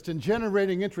generating interest and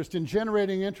generating interest and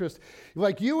generating interest,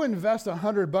 like you invest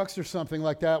 $100 or something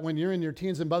like that when you're in your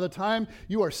teens, and by the time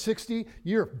you are 60,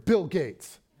 you're Bill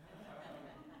Gates.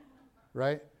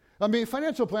 Right? I mean,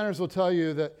 financial planners will tell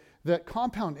you that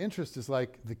compound interest is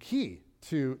like the key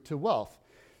to wealth.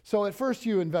 So at first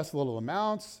you invest little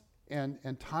amounts,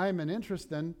 and time and interest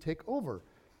then take over.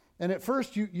 And at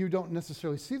first you don't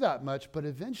necessarily see that much, but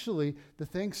eventually the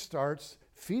thing starts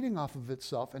feeding off of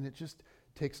itself and it just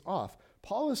takes off.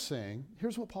 Paul is saying,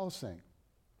 here's what Paul is saying.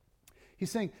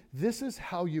 He's saying, this is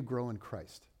how you grow in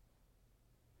Christ.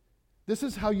 This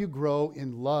is how you grow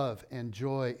in love and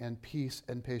joy and peace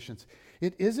and patience.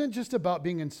 It isn't just about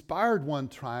being inspired one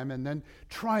time and then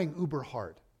trying uber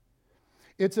hard.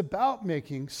 It's about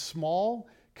making small,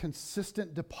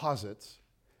 consistent deposits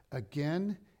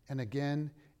again and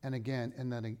again and again,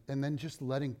 and then just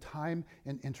letting time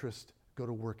and interest go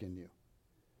to work in you.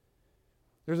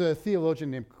 There's a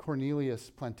theologian named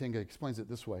Cornelius Plantinga explains it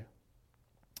this way.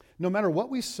 No matter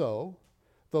what we sow,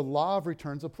 the law of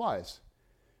returns applies.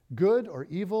 Good or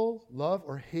evil, love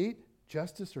or hate,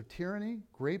 justice or tyranny,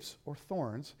 grapes or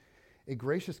thorns, a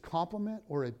gracious compliment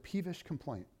or a peevish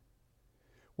complaint.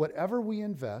 Whatever we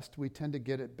invest, we tend to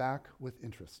get it back with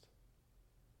interest.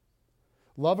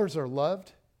 Lovers are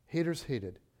loved, haters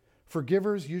hated.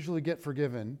 Forgivers usually get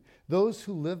forgiven. Those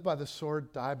who live by the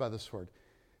sword die by the sword.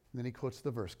 And then he quotes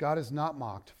the verse, God is not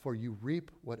mocked, for you reap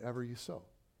whatever you sow.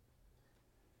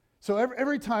 So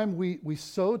every time we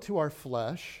sow to our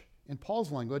flesh, in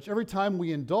Paul's language, every time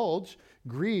we indulge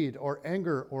greed or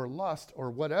anger or lust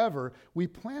or whatever, we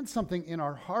plant something in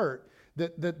our heart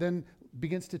that then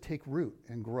begins to take root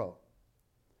and grow.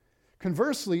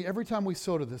 Conversely, every time we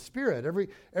sow to the Spirit,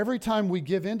 every time we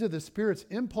give into the Spirit's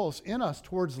impulse in us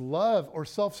towards love or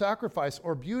self-sacrifice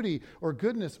or beauty or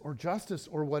goodness or justice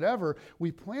or whatever,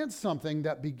 we plant something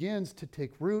that begins to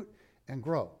take root and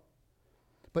grow.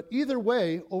 But either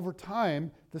way, over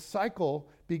time, the cycle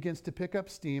begins to pick up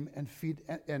steam and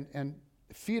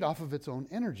feed off of its own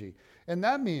energy. And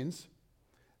that means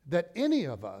that any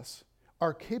of us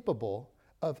are capable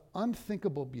of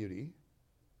unthinkable beauty,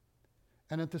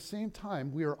 and at the same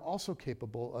time, we are also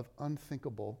capable of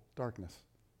unthinkable darkness.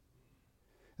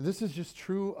 And this is just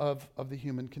true of the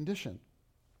human condition.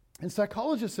 And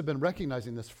psychologists have been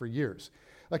recognizing this for years.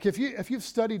 Like if you've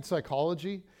studied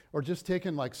psychology or just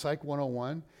taken like Psych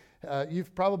 101,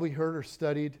 you've probably heard or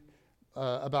studied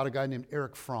about a guy named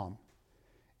Erich Fromm.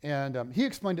 And he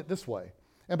explained it this way.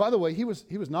 And by the way, he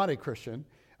was not a Christian.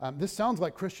 This sounds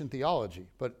like Christian theology,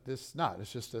 but it's not.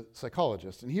 It's just a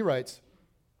psychologist. And he writes,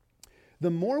 the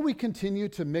more we continue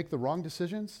to make the wrong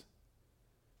decisions,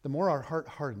 the more our heart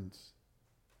hardens.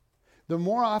 The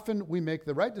more often we make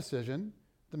the right decision,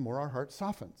 the more our heart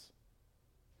softens.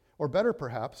 Or better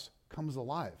perhaps, comes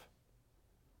alive.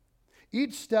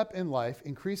 Each step in life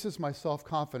increases my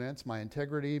self-confidence, my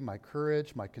integrity, my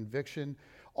courage, my conviction,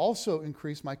 also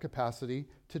increase my capacity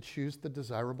to choose the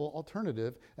desirable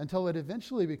alternative until it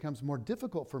eventually becomes more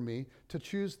difficult for me to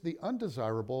choose the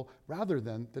undesirable rather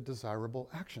than the desirable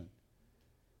action.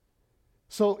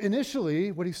 So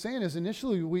initially, what he's saying is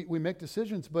initially we make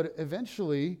decisions, but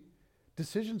eventually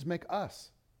decisions make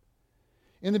us.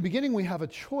 In the beginning, we have a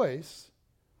choice,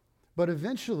 but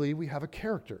eventually we have a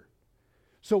character.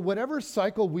 So whatever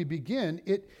cycle we begin,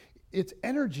 its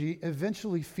energy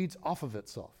eventually feeds off of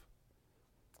itself.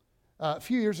 A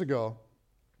few years ago,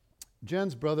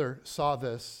 Jen's brother saw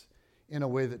this in a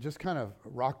way that just kind of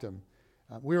rocked him.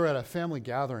 We were at a family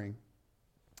gathering,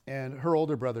 and her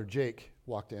older brother, Jake,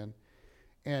 walked in.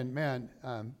 And man,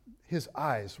 his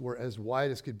eyes were as wide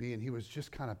as could be, and he was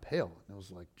just kind of pale. And I was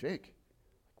like, Jake,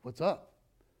 what's up?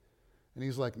 And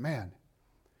he's like, man,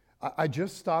 I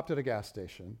just stopped at a gas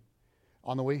station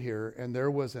on the way here, and there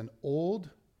was an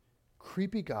old,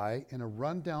 creepy guy in a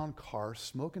rundown car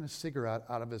smoking a cigarette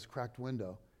out of his cracked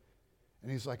window.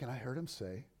 And he's like, and I heard him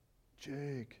say,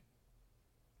 Jake,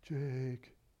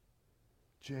 Jake,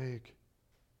 Jake.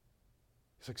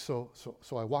 He's like,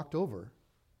 so I walked over,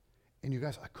 and you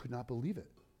guys, I could not believe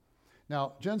it.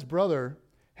 Now, Jen's brother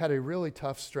had a really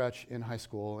tough stretch in high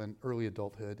school and early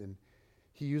adulthood, and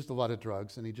he used a lot of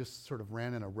drugs, and he just sort of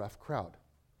ran in a rough crowd.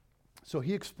 So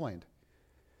he explained,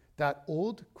 that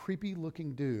old,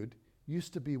 creepy-looking dude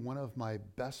used to be one of my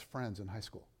best friends in high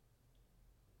school.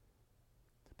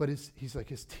 But he's like,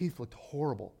 his teeth looked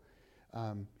horrible.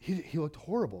 He looked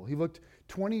horrible. He looked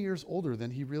 20 years older than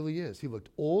he really is. He looked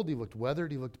old, he looked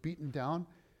weathered, he looked beaten down.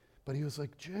 But he was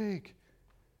like, Jake,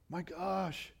 my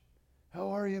gosh, how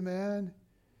are you, man?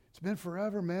 It's been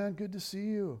forever, man. Good to see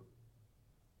you.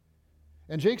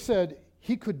 And Jake said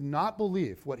he could not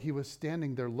believe what he was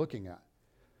standing there looking at.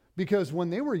 Because when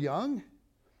they were young,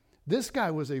 this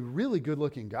guy was a really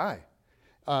good-looking guy.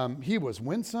 He was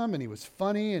winsome, and he was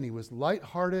funny, and he was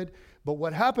lighthearted. But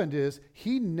what happened is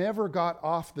he never got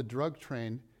off the drug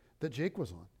train that Jake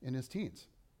was on in his teens.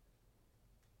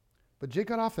 But Jake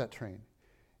got off that train,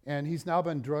 and he's now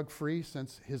been drug-free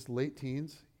since his late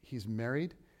teens. He's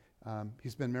married.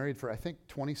 He's been married for, I think,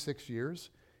 26 years.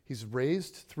 He's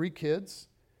raised 3 kids.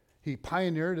 He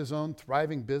pioneered his own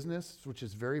thriving business, which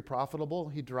is very profitable.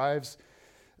 He drives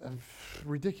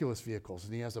ridiculous vehicles,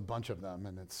 and he has a bunch of them,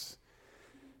 and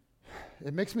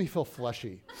it makes me feel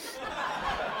fleshy.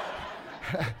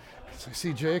 So I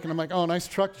see Jake, and I'm like, oh, nice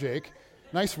truck, Jake.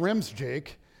 Nice rims,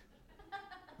 Jake.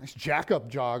 Nice jack-up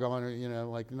jog.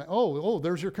 I'm like, oh,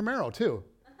 there's your Camaro, too.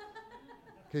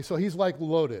 Okay, so he's like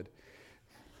loaded.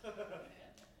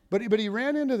 But he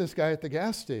ran into this guy at the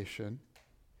gas station,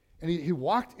 and he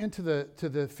walked into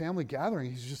the family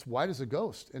gathering. He's just white as a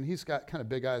ghost, and he's got kind of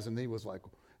big eyes, and he was like,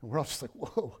 and we're all just like,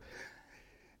 whoa.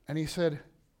 And he said,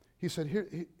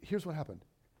 here's what happened.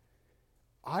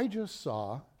 I just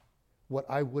saw what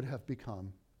I would have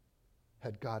become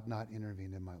had God not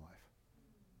intervened in my life.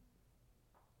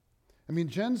 I mean,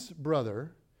 Jen's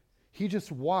brother, he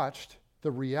just watched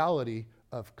the reality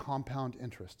of compound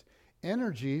interest.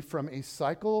 Energy from a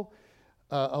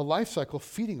life cycle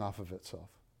feeding off of itself.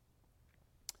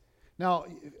 Now,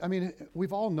 I mean,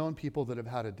 we've all known people that have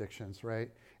had addictions, right?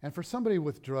 And for somebody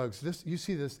with drugs, you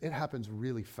see this, it happens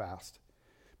really fast.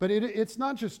 But it's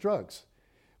not just drugs.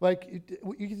 Like,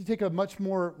 you can take a much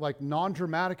more like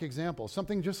non-dramatic example,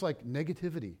 something just like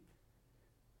negativity.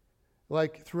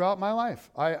 Like throughout my life,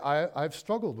 I've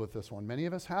struggled with this one. Many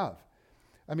of us have.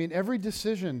 I mean, every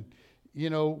decision,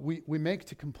 we make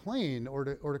to complain or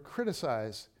to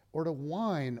criticize or to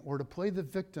whine or to play the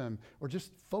victim or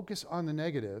just focus on the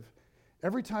negative,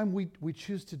 every time we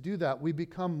choose to do that, we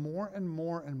become more and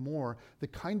more and more the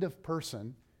kind of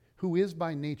person who is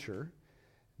by nature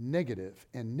negative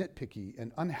and nitpicky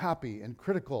and unhappy and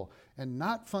critical and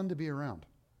not fun to be around.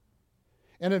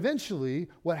 And eventually,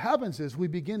 what happens is we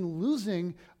begin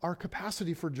losing our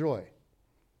capacity for joy.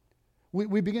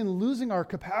 We begin losing our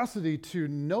capacity to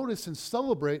notice and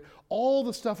celebrate all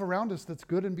the stuff around us that's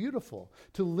good and beautiful,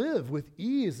 to live with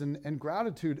ease and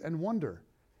gratitude and wonder.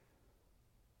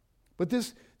 But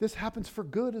this happens for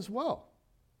good as well.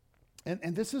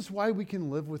 And this is why we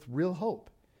can live with real hope.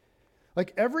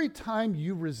 Like every time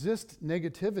you resist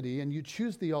negativity and you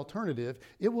choose the alternative,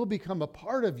 it will become a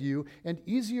part of you and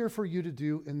easier for you to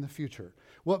do in the future.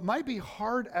 What might be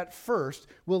hard at first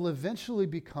will eventually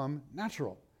become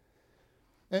natural.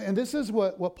 And this is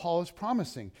what Paul is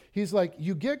promising. He's like,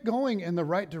 you get going in the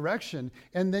right direction,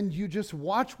 and then you just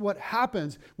watch what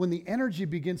happens when the energy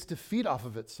begins to feed off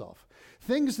of itself.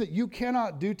 Things that you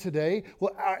cannot do today,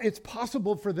 well, it's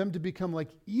possible for them to become like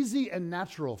easy and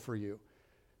natural for you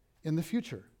in the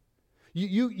future.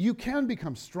 You can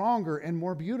become stronger and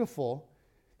more beautiful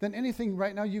than anything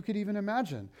right now you could even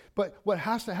imagine. But what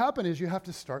has to happen is you have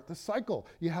to start the cycle.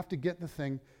 You have to get the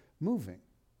thing moving.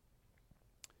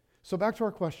 So back to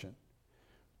our question.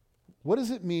 What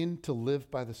does it mean to live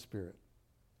by the Spirit?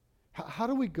 How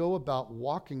do we go about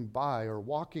walking by or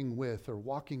walking with or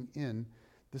walking in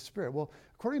the Spirit? Well,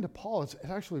 according to Paul, it's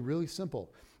actually really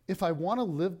simple. If I want to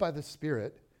live by the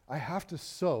Spirit, I have to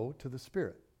sow to the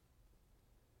Spirit.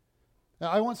 Now,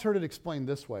 I once heard it explained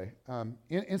this way.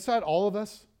 Inside all of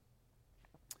us,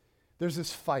 there's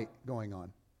this fight going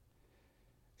on.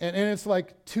 And it's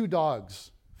like 2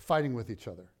 dogs fighting with each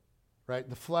other, right?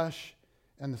 The flesh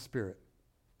and the spirit.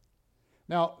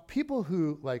 Now, people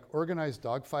who like organize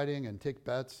dog fighting and take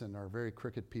bets and are very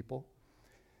crooked people,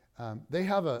 they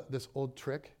have this old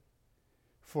trick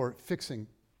for fixing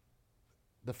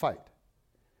the fight.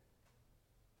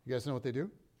 You guys know what they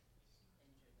do?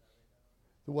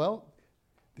 Well,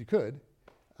 you could.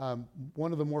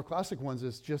 One of the more classic ones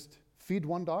is just feed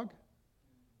one dog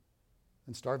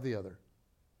and starve the other.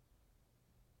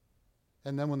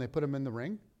 And then when they put them in the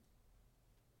ring,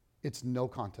 It's no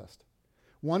contest.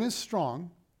 One is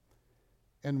strong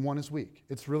and one is weak.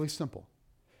 It's really simple.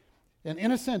 And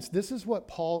in a sense, this is what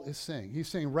Paul is saying. He's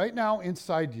saying right now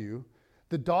inside you,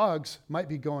 the dogs might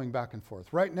be going back and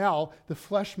forth. Right now, the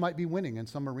flesh might be winning in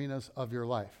some arenas of your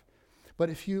life. But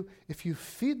if you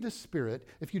feed the Spirit,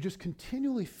 if you just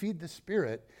continually feed the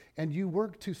Spirit and you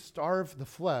work to starve the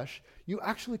flesh, you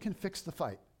actually can fix the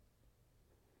fight.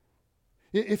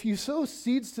 If you sow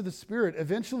seeds to the Spirit,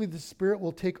 eventually the Spirit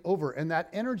will take over and that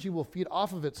energy will feed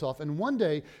off of itself. And one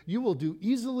day you will do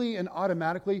easily and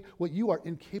automatically what you are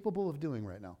incapable of doing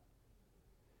right now.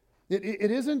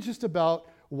 It isn't just about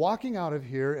walking out of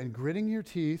here and gritting your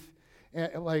teeth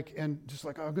and just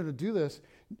like, oh, I'm going to do this.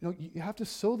 No, you have to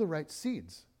sow the right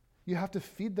seeds. You have to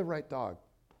feed the right dog.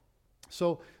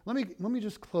 So let me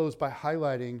just close by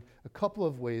highlighting a couple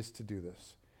of ways to do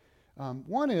this.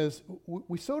 One is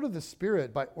we sow to the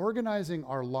Spirit by organizing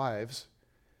our lives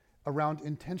around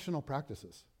intentional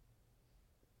practices.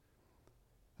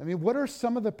 I mean, what are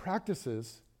some of the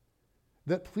practices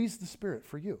that please the Spirit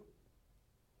for you?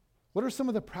 What are some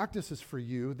of the practices for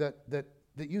you that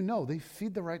you know they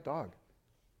feed the right dog?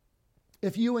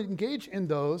 If you engage in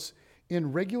those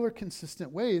in regular,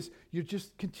 consistent ways, you're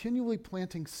just continually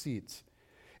planting seeds.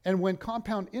 And when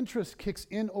compound interest kicks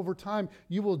in over time,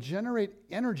 you will generate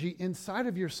energy inside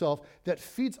of yourself that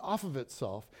feeds off of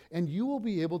itself, and you will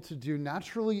be able to do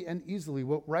naturally and easily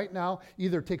what right now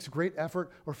either takes great effort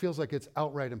or feels like it's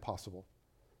outright impossible.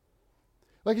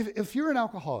 Like if you're an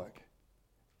alcoholic,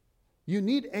 you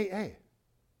need AA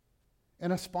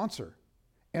and a sponsor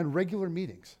and regular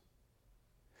meetings.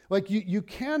 Like you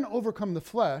can overcome the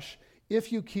flesh if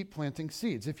you keep planting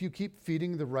seeds, if you keep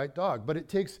feeding the right dog. But it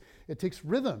takes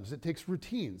rhythms, it takes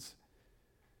routines.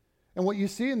 And what you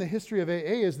see in the history of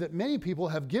AA is that many people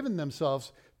have given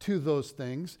themselves to those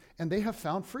things and they have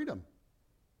found freedom.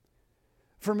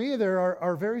 For me, there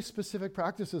are very specific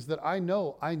practices that I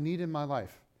know I need in my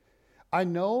life. I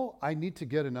know I need to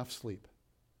get enough sleep.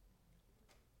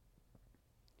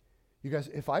 You guys,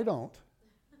 if I don't,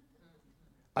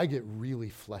 I get really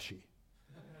fleshy.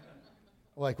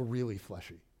 Like really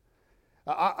fleshy.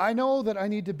 I know that I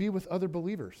need to be with other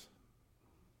believers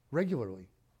regularly.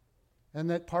 And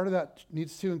that part of that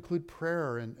needs to include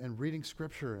prayer and reading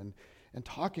scripture and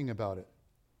talking about it.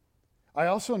 I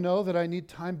also know that I need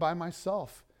time by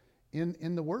myself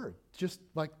in the Word, just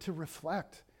like to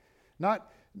reflect.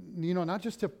 Not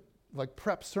just to like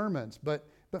prep sermons, but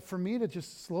for me to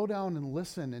just slow down and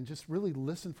listen and just really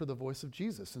listen for the voice of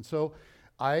Jesus. And so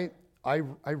I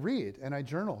read and I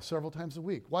journal several times a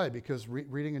week. Why? Because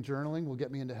reading and journaling will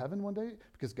get me into heaven one day?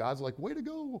 Because God's like, way to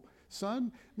go,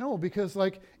 son? No, because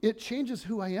like it changes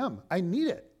who I am. I need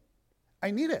it.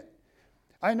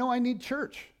 I know I need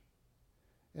church.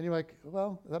 And you're like,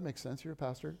 well, that makes sense. You're a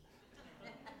pastor.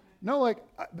 No,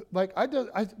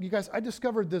 you guys, I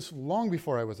discovered this long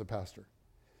before I was a pastor.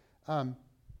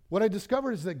 What I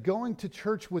discovered is that going to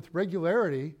church with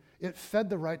regularity, it fed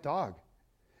the right dog.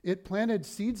 It planted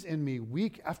seeds in me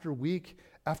week after week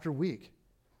after week.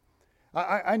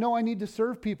 I know I need to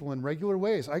serve people in regular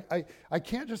ways. I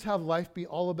can't just have life be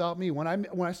all about me. When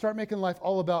I start making life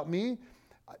all about me,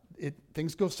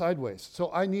 things go sideways.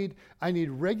 So I need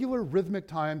regular rhythmic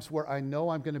times where I know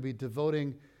I'm going to be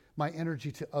devoting my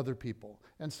energy to other people.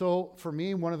 And so for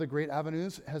me, one of the great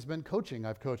avenues has been coaching.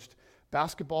 I've coached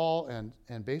basketball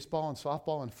and baseball and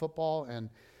softball and football and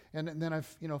then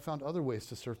I've found other ways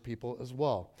to serve people as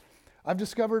well. I've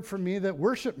discovered for me that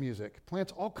worship music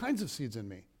plants all kinds of seeds in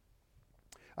me.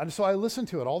 And so I listen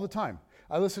to it all the time.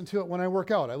 I listen to it when I work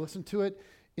out. I listen to it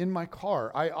in my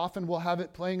car. I often will have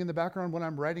it playing in the background when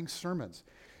I'm writing sermons.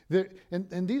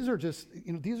 And these are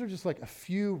just like a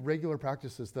few regular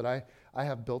practices that I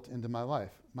have built into my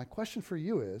life. My question for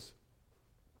you is,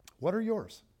 what are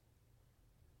yours?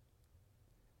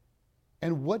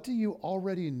 And what do you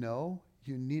already know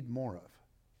you need more of?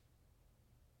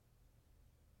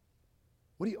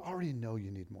 What do you already know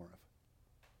you need more of?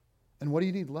 And what do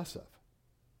you need less of?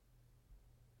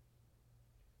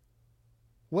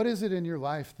 What is it in your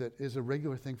life that is a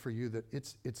regular thing for you that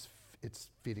it's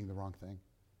feeding the wrong thing?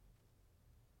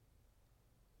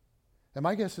 And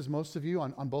my guess is most of you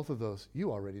on both of those,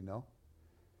 you already know.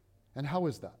 And how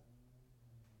is that?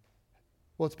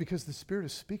 Well, it's because the Spirit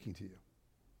is speaking to you.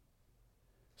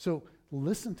 So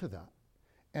listen to that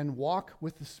and walk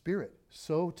with the Spirit.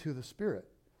 Sow to the Spirit.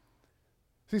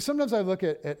 See, sometimes I look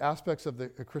at aspects of the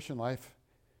Christian life,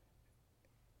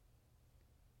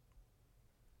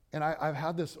 and I've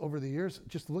had this over the years,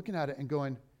 just looking at it and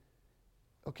going,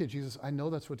 okay, Jesus, I know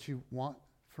that's what you want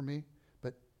for me,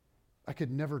 but I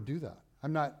could never do that.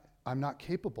 I'm not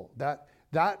capable. That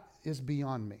is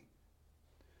beyond me.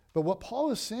 But what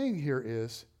Paul is saying here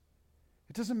is,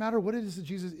 it doesn't matter what it is that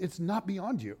Jesus, it's not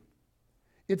beyond you.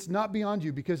 It's not beyond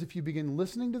you, because if you begin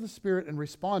listening to the Spirit and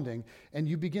responding, and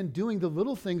you begin doing the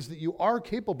little things that you are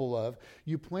capable of,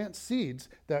 you plant seeds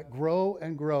that grow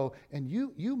and grow, and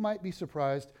you might be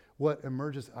surprised what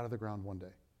emerges out of the ground one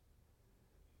day.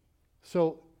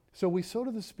 So we sow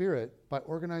to the Spirit by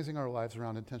organizing our lives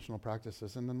around intentional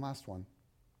practices. And then last one,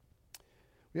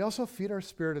 we also feed our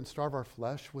spirit and starve our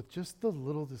flesh with just the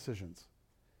little decisions.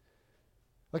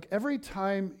 Like every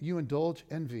time you indulge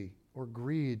envy or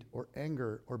greed or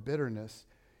anger or bitterness,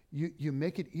 you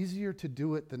make it easier to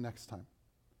do it the next time.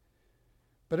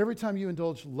 But every time you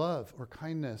indulge love or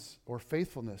kindness or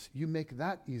faithfulness, you make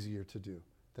that easier to do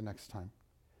the next time.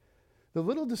 The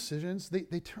little decisions,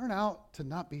 they turn out to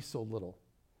not be so little.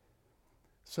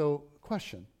 So,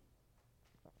 question,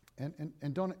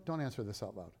 and don't answer this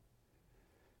out loud.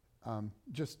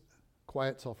 Just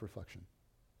quiet self-reflection.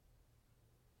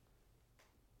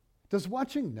 Does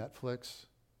watching Netflix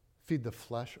feed the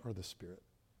flesh or the spirit?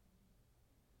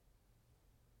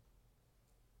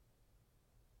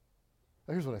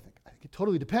 Here's what I think. I think it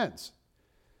totally depends.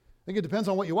 I think it depends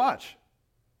on what you watch.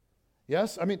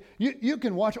 Yes? I mean, you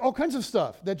can watch all kinds of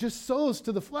stuff that just sows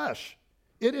to the flesh.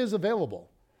 It is available.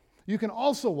 You can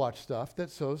also watch stuff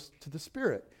that sows to the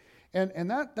spirit.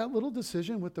 And that little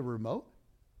decision with the remote,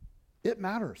 it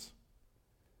matters.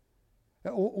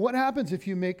 What happens if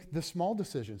you make the small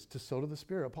decisions to sow to the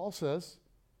Spirit? Paul says,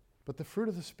 but the fruit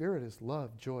of the Spirit is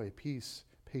love, joy, peace,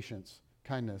 patience,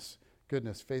 kindness,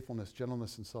 goodness, faithfulness,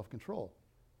 gentleness, and self-control.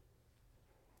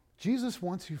 Jesus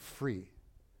wants you free.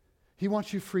 He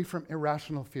wants you free from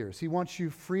irrational fears. He wants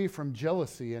you free from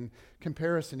jealousy and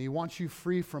comparison. He wants you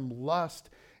free from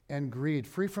lust and greed,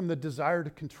 free from the desire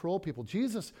to control people.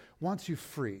 Jesus wants you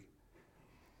free.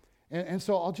 And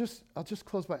so I'll just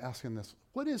close by asking this.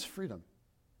 What is freedom?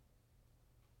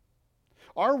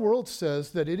 Our world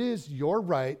says that it is your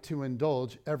right to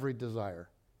indulge every desire.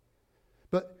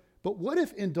 But what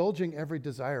if indulging every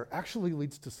desire actually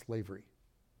leads to slavery?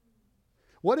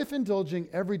 What if indulging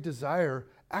every desire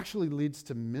actually leads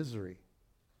to misery?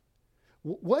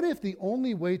 What if the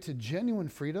only way to genuine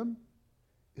freedom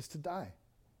is to die?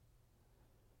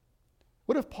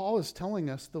 What if Paul is telling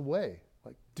us the way?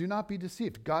 Like, do not be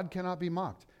deceived. God cannot be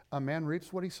mocked. A man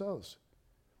reaps what he sows.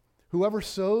 Whoever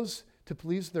sows to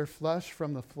please their flesh,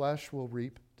 from the flesh will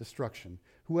reap destruction.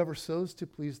 Whoever sows to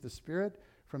please the Spirit,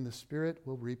 from the Spirit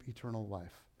will reap eternal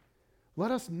life.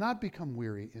 Let us not become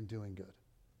weary in doing good.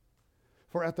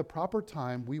 For at the proper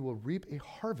time we will reap a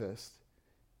harvest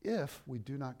if we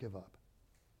do not give up.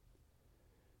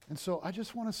 And so I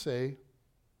just want to say,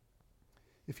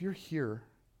 if you're here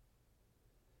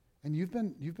and you've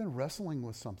been wrestling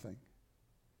with something,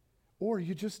 or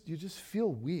you just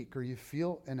feel weak, or you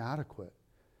feel inadequate,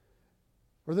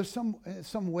 or there's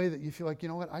some way that you feel like, you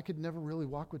know what, I could never really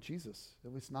walk with Jesus,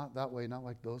 at least not that way, not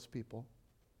like those people.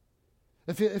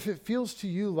 If it feels to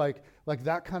you like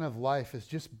that kind of life is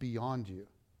just beyond you,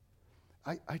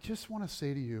 I just want to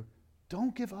say to you,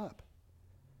 don't give up.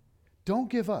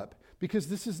 Don't give up, because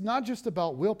this is not just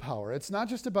about willpower. It's not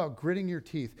just about gritting your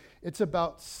teeth. It's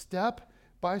about step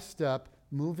by step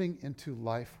moving into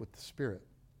life with the Spirit.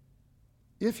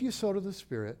 If you sow to the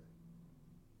Spirit,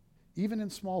 even in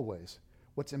small ways,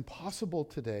 what's impossible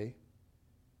today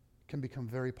can become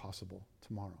very possible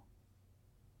tomorrow.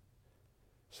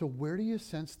 So where do you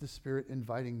sense the Spirit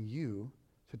inviting you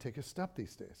to take a step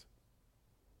these days?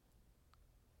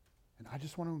 And I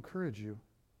just want to encourage you,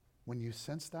 when you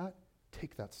sense that,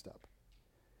 take that step.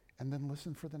 And then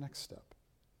listen for the next step.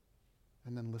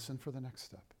 And then listen for the next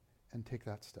step. And take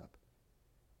that step.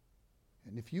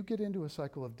 And if you get into a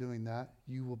cycle of doing that,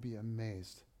 you will be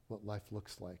amazed what life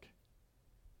looks like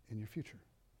in your future.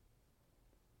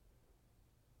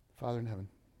 Father in heaven,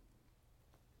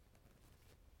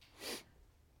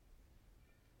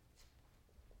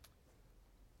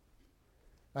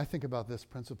 I think about this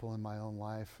principle in my own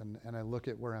life, and I look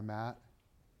at where I'm at.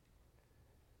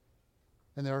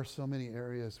 And there are so many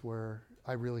areas where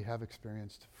I really have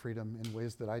experienced freedom in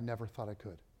ways that I never thought I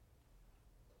could.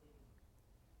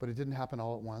 But it didn't happen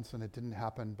all at once, and it didn't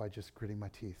happen by just gritting my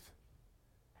teeth.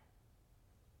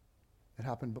 It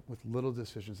happened with little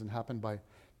decisions, and happened by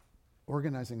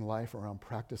organizing life around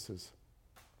practices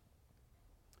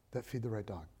that feed the right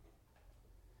dog.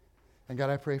 And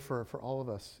God, I pray for all of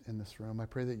us in this room. I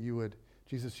pray that you would,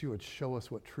 Jesus, you would show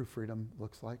us what true freedom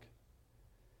looks like.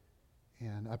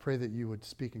 And I pray that you would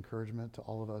speak encouragement to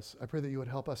all of us. I pray that you would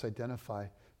help us identify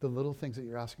the little things that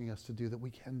you're asking us to do that we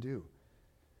can do.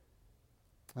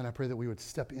 And I pray that we would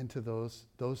step into those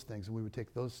things, and we would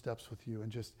take those steps with you,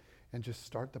 and and just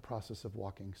start the process of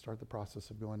walking, start the process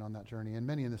of going on that journey. And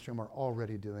many in this room are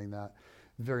already doing that,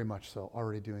 very much so,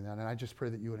 already doing that. And I just pray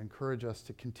that you would encourage us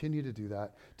to continue to do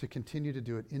that, to continue to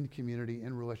do it in community,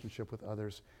 in relationship with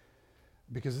others,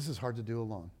 because this is hard to do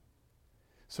alone.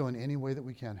 So in any way that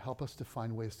we can, help us to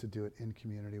find ways to do it in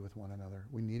community with one another.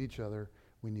 We need each other.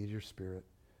 We need your Spirit.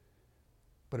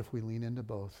 But if we lean into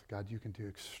both, God, you can do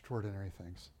extraordinary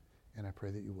things. And I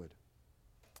pray that you would.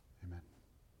 Amen.